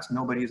with that.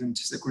 Nobody is in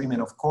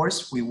disagreement. Of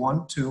course, we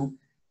want to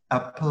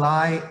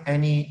apply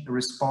any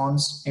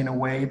response in a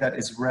way that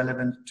is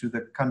relevant to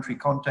the country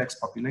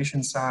context,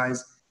 population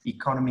size,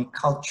 economy,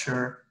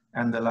 culture,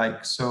 and the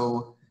like.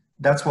 So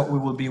that's what we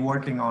will be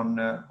working on,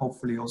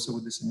 hopefully also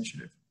with this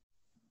initiative.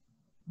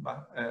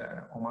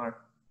 Omar.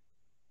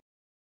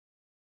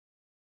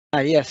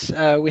 Yes,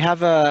 we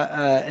have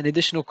an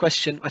additional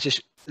question, which is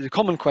a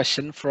common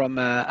question from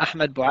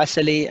Ahmed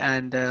Bouasali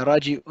and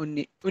Raji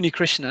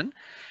Unikrishnan,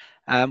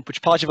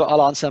 which part of it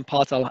I'll answer and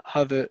part I'll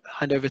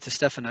hand over to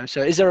Stefano.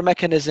 So is there a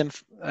mechanism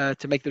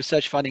to make the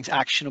research findings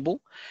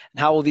actionable? And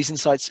how will these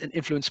insights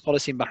influence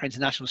policy in Bahrain's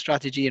national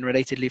strategy? And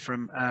relatedly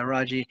from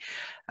Raji,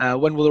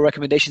 when will the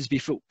recommendations be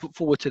put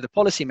forward to the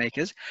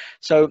policymakers?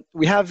 So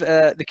we have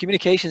the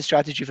communication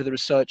strategy for the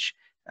research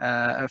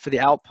for the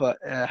output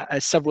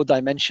has several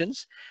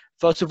dimensions.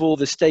 First of all,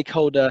 the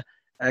stakeholder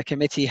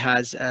committee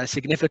has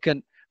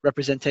significant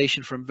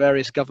representation from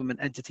various government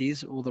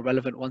entities, all the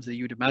relevant ones that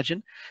you'd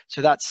imagine.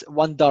 So that's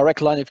one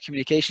direct line of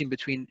communication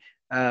between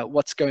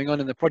what's going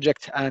on in the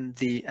project and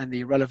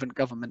the relevant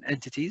government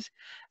entities.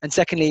 And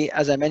secondly,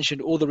 as I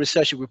mentioned, all the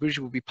research that we produce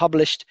will be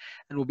published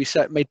and will be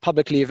made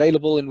publicly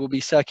available and will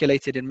be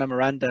circulated in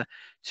memoranda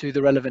to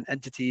the relevant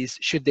entities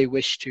should they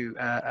wish to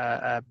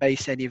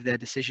base any of their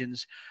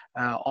decisions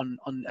on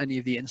any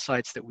of the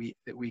insights that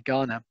we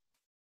garner.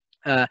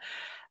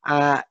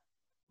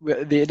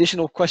 The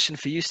additional question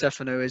for you,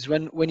 Stefano, is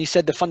when you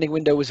said the funding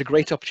window was a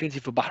great opportunity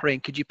for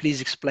Bahrain, could you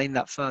please explain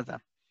that further?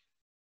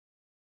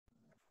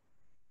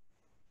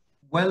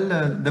 Well,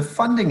 the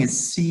funding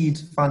is seed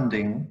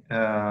funding.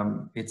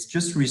 It's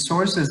just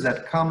resources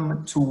that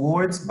come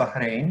towards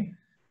Bahrain,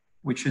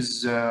 which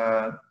is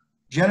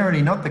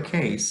generally not the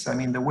case. I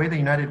mean, the way the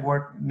United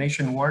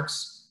Nations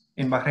works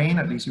in Bahrain,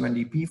 at least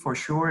UNDP for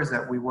sure, is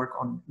that we work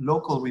on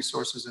local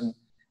resources and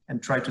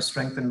try to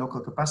strengthen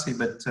local capacity.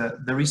 But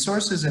the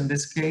resources in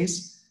this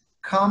case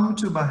come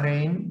to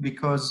Bahrain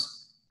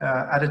because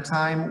at a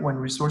time when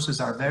resources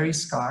are very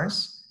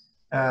scarce,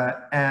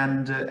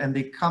 and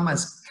they come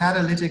as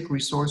catalytic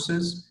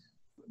resources,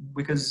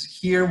 because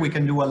here we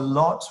can do a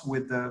lot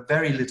with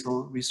very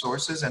little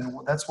resources, and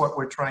that's what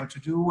we're trying to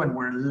do, and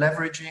we're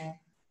leveraging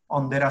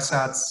on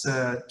Derasat's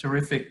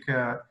terrific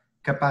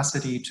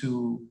capacity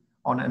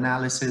on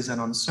analysis and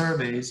on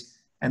surveys,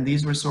 and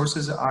these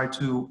resources are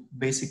to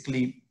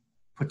basically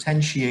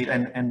potentiate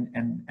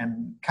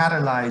and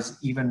catalyze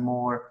even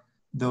more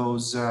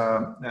those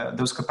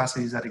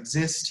capacities that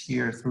exist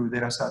here through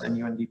Derasat and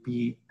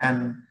UNDP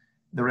and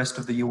the rest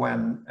of the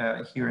UN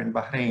here in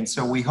Bahrain.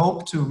 So we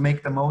hope to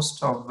make the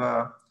most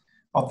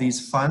of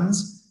these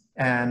funds,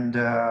 and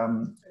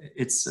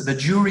the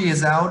jury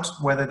is out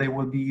whether they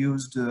will be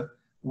used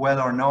well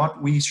or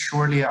not. We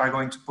surely are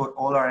going to put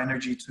all our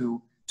energy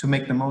to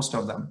make the most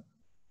of them.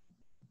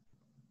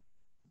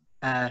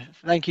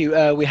 Thank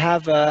you. We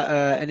have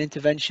an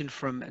intervention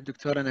from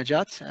Dr.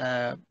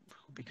 Najat,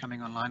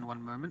 becoming online.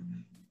 One moment.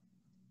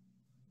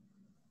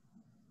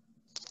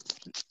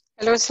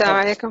 Hello, السلام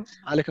عليكم.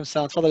 عليكم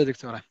السلام. تفضلي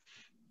دكتورة.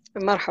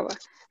 مرحبا.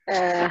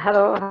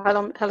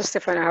 Hello,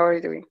 Stefano. How are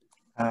you doing?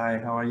 Hi,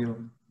 how are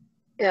you?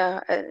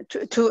 Yeah,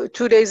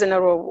 two days in a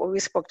row we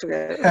spoke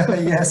together.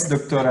 Yes,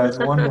 Doctora, it's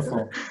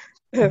wonderful.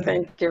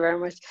 Thank you very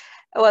much.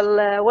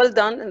 Well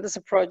done in this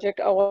project.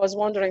 I was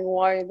wondering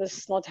why this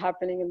is not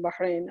happening in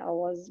Bahrain.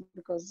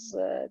 Because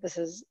this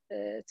is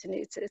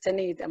it's a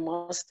need, a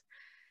must.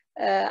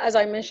 As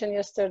I mentioned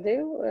yesterday,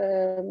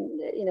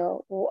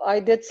 I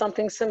did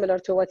something similar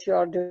to what you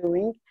are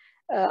doing.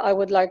 I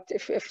would like to,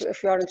 if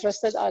you are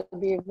interested, I'll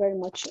be very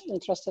much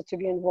interested to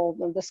be involved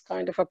in this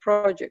kind of a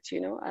project,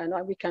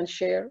 and we can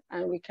share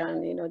and we can,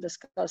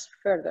 discuss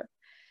further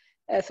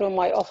through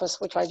my office,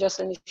 which I just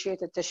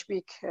initiated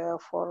Tashbik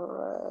for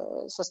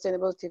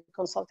sustainability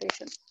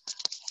consultation.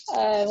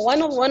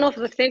 One of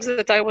the things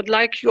that I would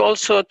like you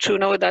also to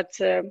know that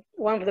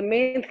one of the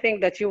main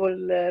things that you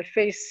will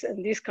face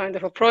in this kind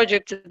of a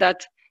project is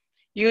that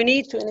you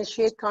need to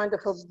initiate kind of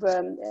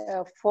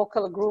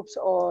focal groups,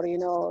 or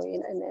in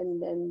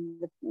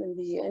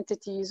the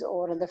entities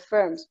or in the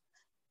firms,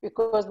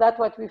 because that's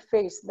what we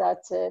face.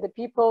 That the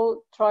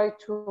people try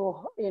to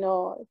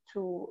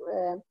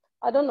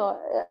I don't know,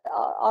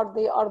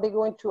 are they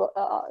going to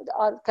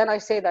can I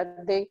say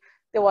that they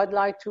would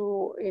like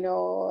to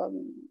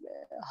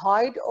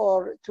hide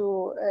or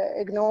to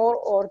ignore,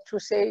 or to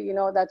say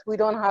that we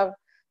don't have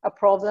a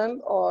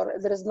problem, or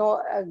there is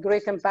no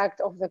great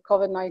impact of the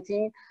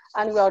COVID-19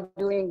 and we are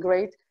doing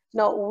great.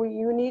 No,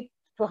 you need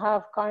to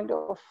have kind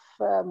of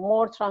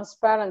more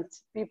transparent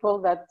people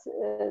that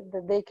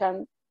they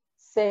can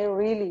say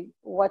really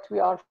what we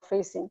are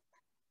facing.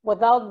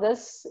 Without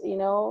this,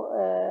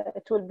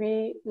 it will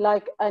be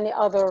like any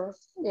other,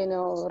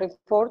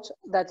 report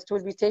that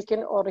will be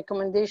taken, or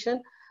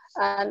recommendation,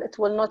 and it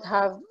will not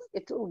have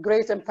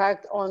great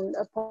impact on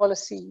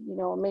policy,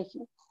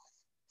 making.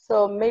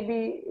 So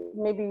maybe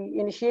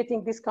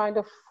initiating this kind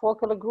of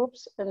focal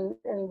groups in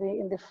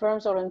the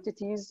firms or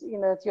entities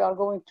that you are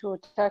going to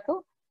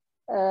tackle,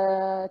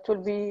 it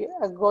will be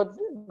a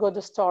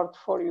good start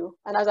for you.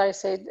 And as I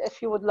said,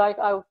 if you would like,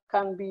 I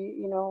can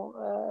be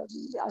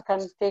I can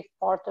take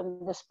part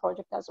in this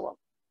project as well.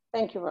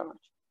 Thank you very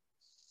much.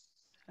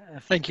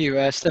 Thank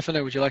you,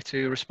 Stefano. Would you like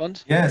to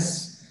respond?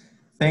 Yes,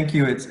 thank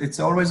you. It's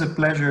always a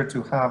pleasure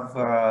to have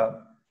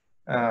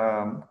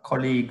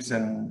colleagues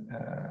and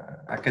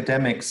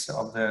academics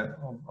of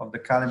the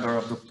caliber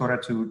of Doctora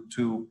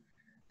to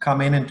come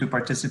in and to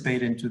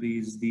participate into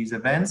these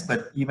events,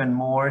 but even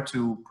more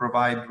to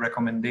provide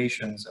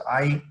recommendations.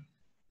 I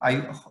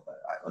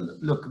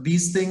look,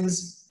 these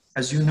things,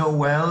 as you know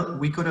well,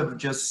 we could have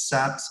just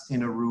sat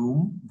in a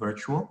room,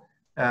 virtual,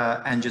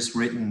 and just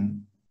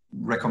written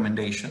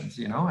recommendations,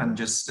 and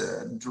just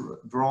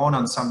drawn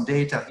on some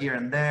data here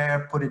and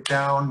there, put it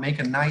down, make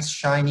a nice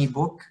shiny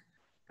book,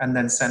 and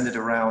then send it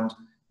around.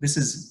 This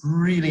is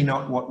really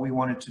not what we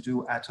wanted to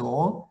do at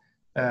all.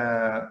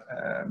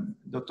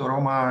 Dr.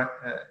 Omar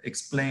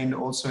explained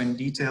also in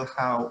detail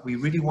how we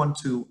really want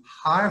to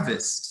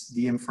harvest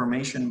the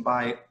information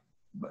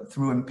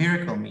through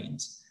empirical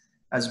means,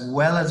 as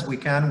well as we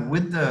can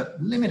with the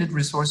limited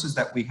resources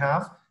that we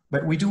have.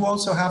 But we do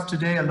also have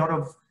today a lot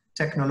of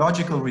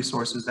technological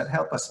resources that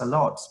help us a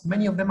lot.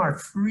 Many of them are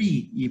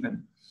free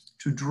even,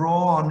 to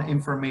draw on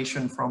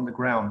information from the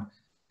ground.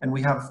 And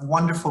we have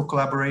wonderful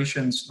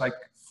collaborations, like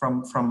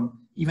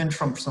even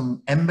from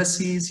some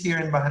embassies here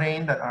in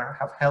Bahrain that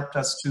have helped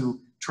us to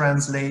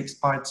translate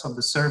parts of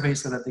the survey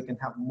so that they can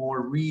have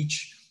more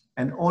reach.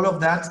 And all of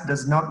that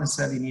does not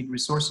necessarily need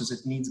resources.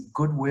 It needs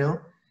goodwill,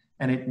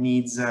 and it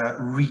needs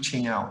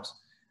reaching out.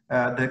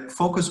 The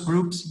focus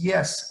groups,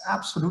 yes,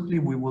 absolutely.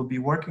 We will be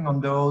working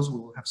on those. We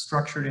will have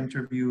structured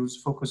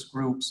interviews, focus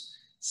groups,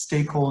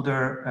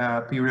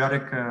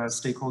 periodic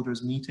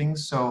stakeholders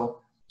meetings. So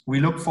we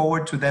look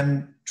forward to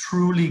then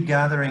truly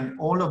gathering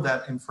all of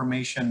that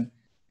information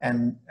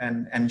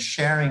and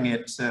sharing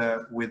it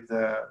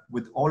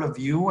with all of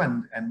you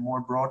and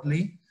more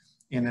broadly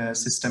in a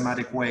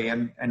systematic way.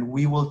 And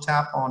we will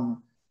tap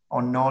on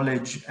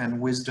knowledge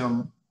and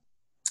wisdom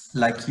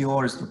like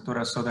yours,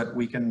 Doctora, so that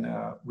we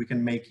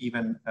can make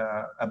even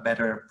a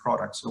better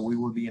product. So we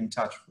will be in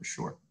touch for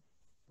sure.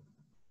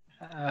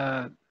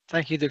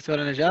 Thank you, Dr.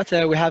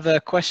 Najat. We have a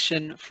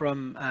question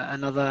from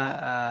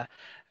another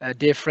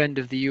dear friend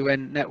of the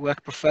UN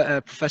network,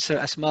 Professor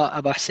Asma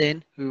Abu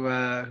Hussein,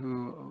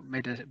 who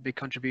made a big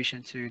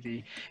contribution to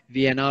the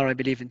VNR, I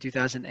believe, in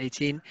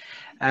 2018.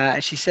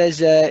 She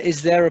says,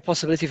 is there a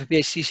possibility for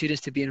PhD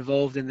students to be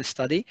involved in the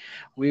study?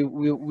 We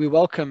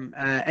welcome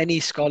any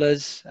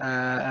scholars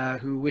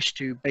who wish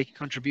to make a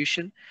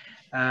contribution.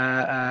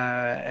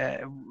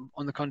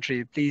 On the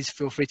contrary, please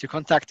feel free to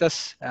contact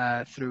us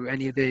through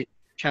any of the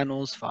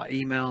channels, for our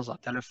emails, our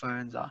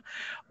telephones, our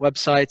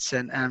websites,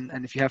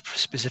 and if you have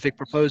specific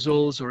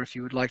proposals or if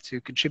you would like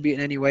to contribute in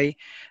any way,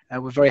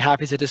 we're very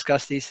happy to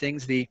discuss these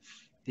things.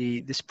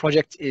 This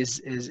project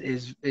is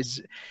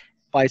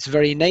by its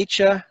very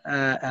nature,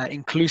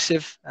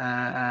 inclusive,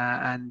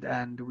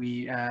 and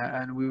we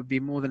would be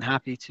more than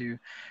happy to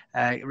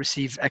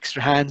receive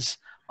extra hands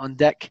on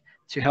deck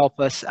to help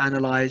us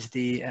analyze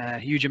the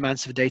huge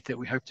amounts of data that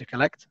we hope to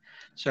collect.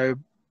 So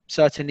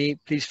certainly,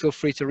 please feel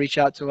free to reach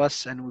out to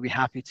us, and we'll be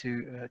happy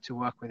to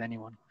work with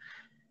anyone.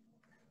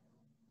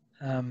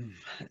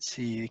 Let's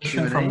see.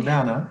 Question from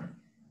Dana.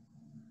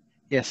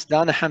 Yes,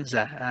 Dana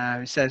Hamza,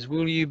 who says,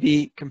 will you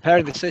be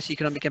comparing the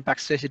socioeconomic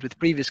impacts associated with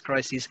previous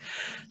crises,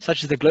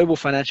 such as the global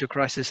financial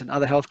crisis and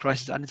other health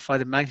crises, to identify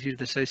the magnitude of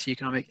the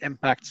socioeconomic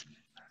impacts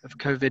of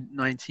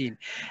COVID-19?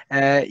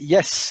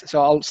 Yes,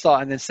 so I'll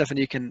start and then Stefan,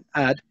 you can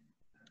add.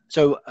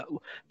 So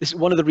this is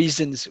one of the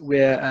reasons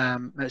we're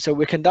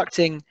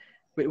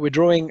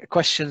drawing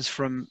questions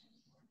from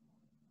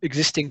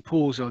existing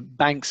pools or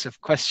banks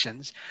of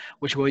questions,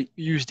 which were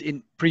used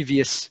in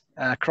previous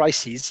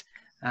crises.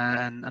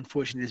 And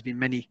unfortunately, there's been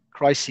many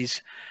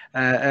crises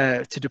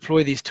to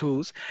deploy these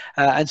tools.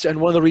 And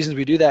one of the reasons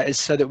we do that is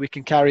so that we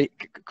can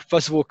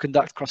first of all,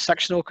 conduct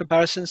cross-sectional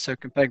comparisons. So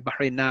comparing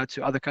Bahrain now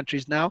to other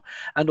countries now,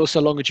 and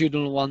also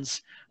longitudinal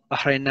ones,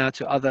 Bahrain now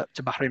to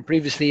Bahrain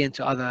previously and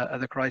to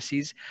other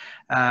crises.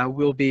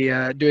 We'll be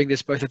doing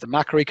this both at the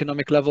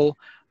macroeconomic level,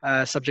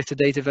 subject to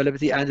data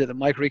availability, and at the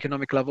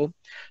microeconomic level.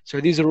 So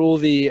these are all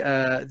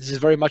this is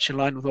very much in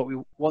line with what we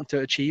want to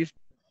achieve.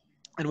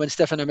 And when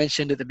Stefano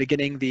mentioned at the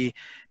beginning the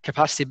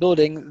capacity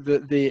building,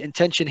 the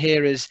intention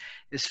here is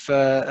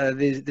for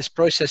this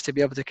process to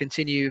be able to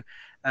continue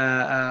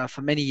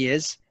for many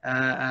years,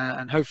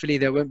 and hopefully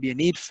there won't be a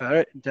need for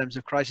it in terms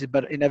of crisis,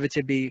 but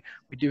inevitably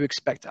we do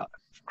expect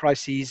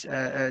crises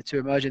to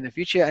emerge in the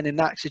future, and in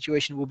that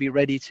situation we'll be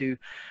ready to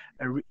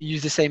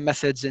use the same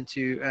methods and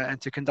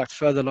to conduct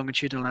further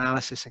longitudinal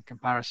analysis and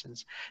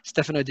comparisons.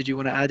 Stefano, did you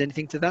want to add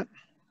anything to that?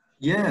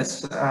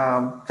 Yes,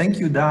 thank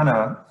you,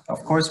 Dana.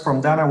 Of course,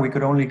 from Dana, we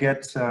could only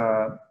get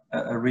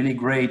a really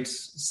great,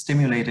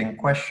 stimulating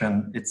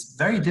question. It's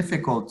very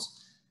difficult,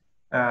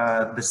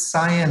 the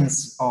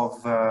science of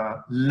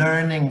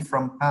learning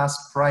from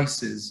past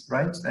crises,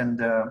 right?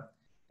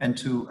 And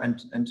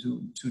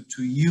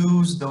to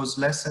use those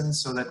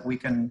lessons so that we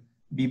can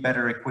be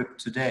better equipped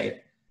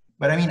today.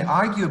 But I mean,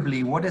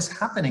 arguably, what is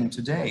happening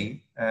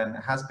today and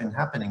has been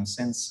happening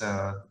since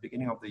the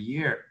beginning of the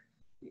year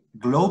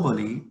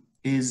globally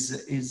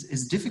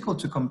is difficult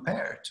to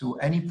compare to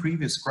any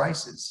previous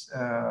crisis.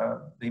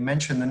 They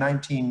mentioned the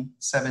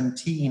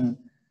 1917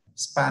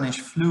 Spanish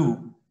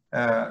flu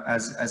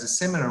as a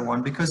similar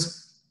one,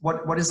 because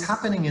what is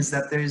happening is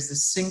that there is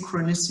this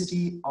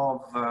synchronicity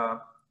of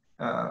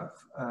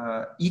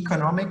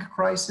economic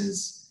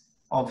crisis,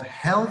 of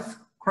health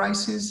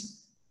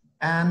crisis,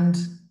 and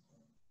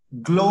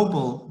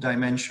global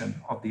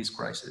dimension of these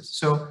crises.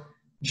 So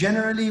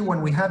generally,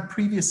 when we had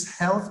previous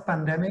health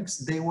pandemics,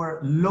 they were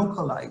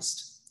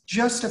localized,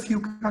 just a few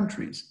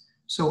countries.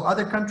 So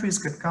other countries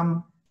could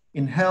come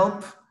in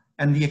help,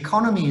 and the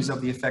economies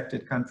of the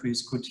affected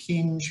countries could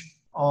hinge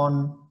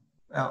on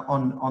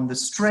the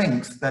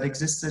strength that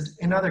existed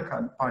in other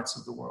parts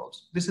of the world.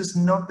 This is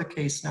not the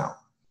case now.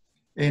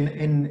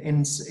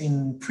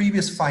 In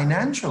previous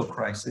financial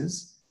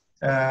crises,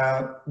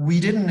 we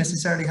didn't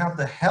necessarily have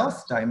the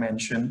health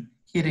dimension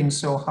hitting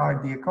so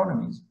hard the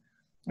economies.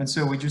 And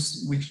so we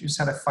just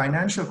had a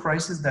financial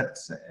crisis that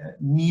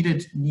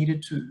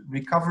needed to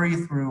recovery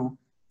through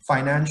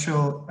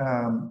financial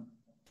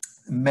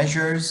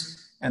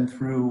measures and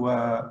through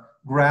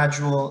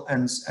gradual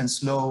and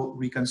slow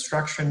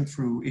reconstruction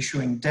through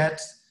issuing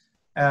debt.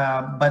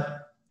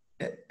 But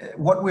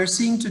what we're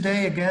seeing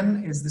today,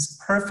 again, is this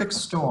perfect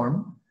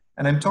storm,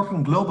 and I'm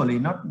talking globally,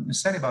 not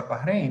necessarily about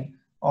Bahrain,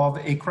 of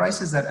a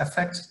crisis that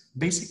affects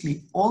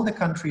basically all the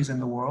countries in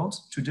the world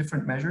to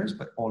different measures,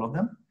 but all of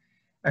them.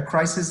 A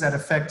crisis that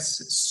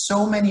affects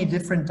so many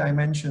different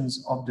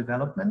dimensions of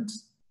development.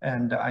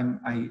 And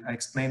I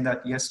explained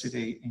that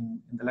yesterday in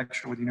the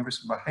lecture with the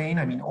University of Bahrain.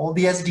 I mean, all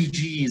the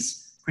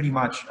SDGs pretty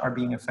much are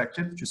being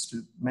affected, just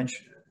to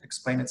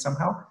explain it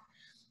somehow.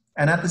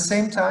 And at the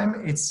same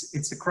time,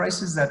 it's a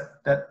crisis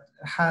that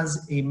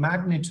has a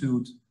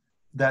magnitude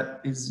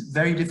that is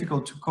very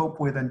difficult to cope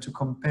with and to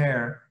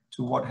compare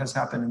to what has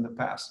happened in the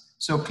past.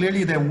 So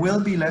clearly there will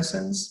be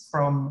lessons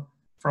from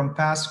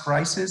past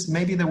crises.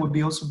 Maybe there would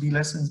also be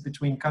lessons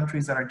between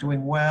countries that are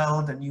doing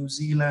well, the New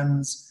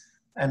Zealands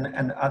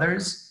and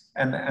others,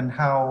 and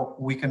how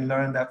we can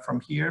learn that from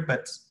here.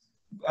 But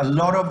a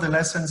lot of the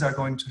lessons are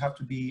going to have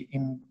to be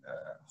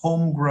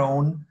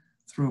homegrown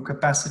through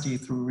capacity,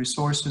 through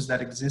resources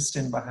that exist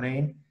in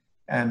Bahrain,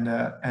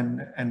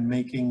 and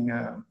making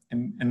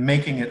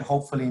it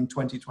hopefully in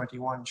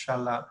 2021,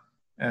 inshallah,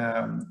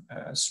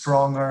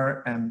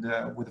 stronger and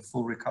with a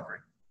full recovery.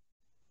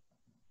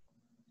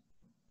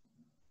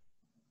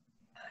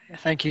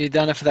 Thank you,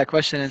 Dana, for that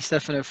question, and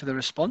Stefano for the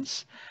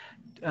response.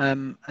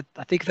 I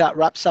think that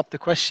wraps up the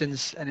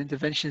questions and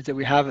interventions that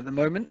we have at the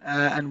moment.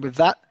 And with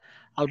that,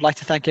 I would like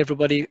to thank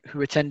everybody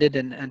who attended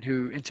and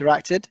who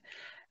interacted.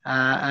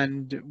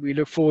 And we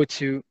look forward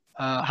to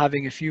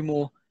having a few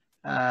more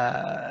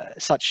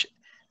such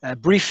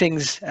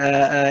briefings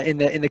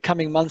in the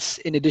coming months,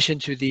 in addition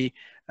to the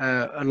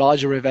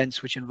larger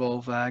events which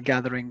involve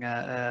gathering,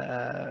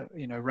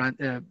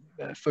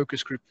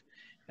 focus group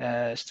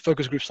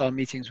style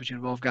meetings which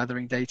involve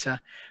gathering data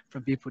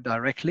from people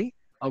directly.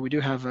 Oh, we do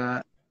have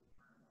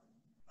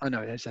oh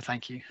no, there's a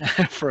thank you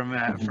from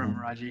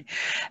Raji,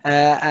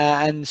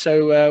 and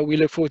so we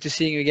look forward to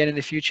seeing you again in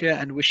the future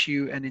and wish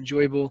you an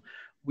enjoyable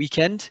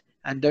weekend.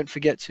 And don't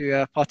forget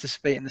to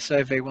participate in the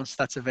survey once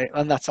that's available,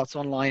 and that's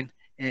online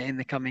in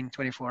the coming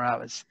 24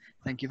 hours.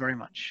 Thank you very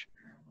much.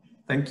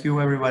 Thank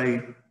you,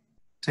 everybody.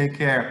 Take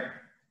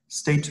care.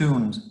 Stay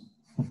tuned.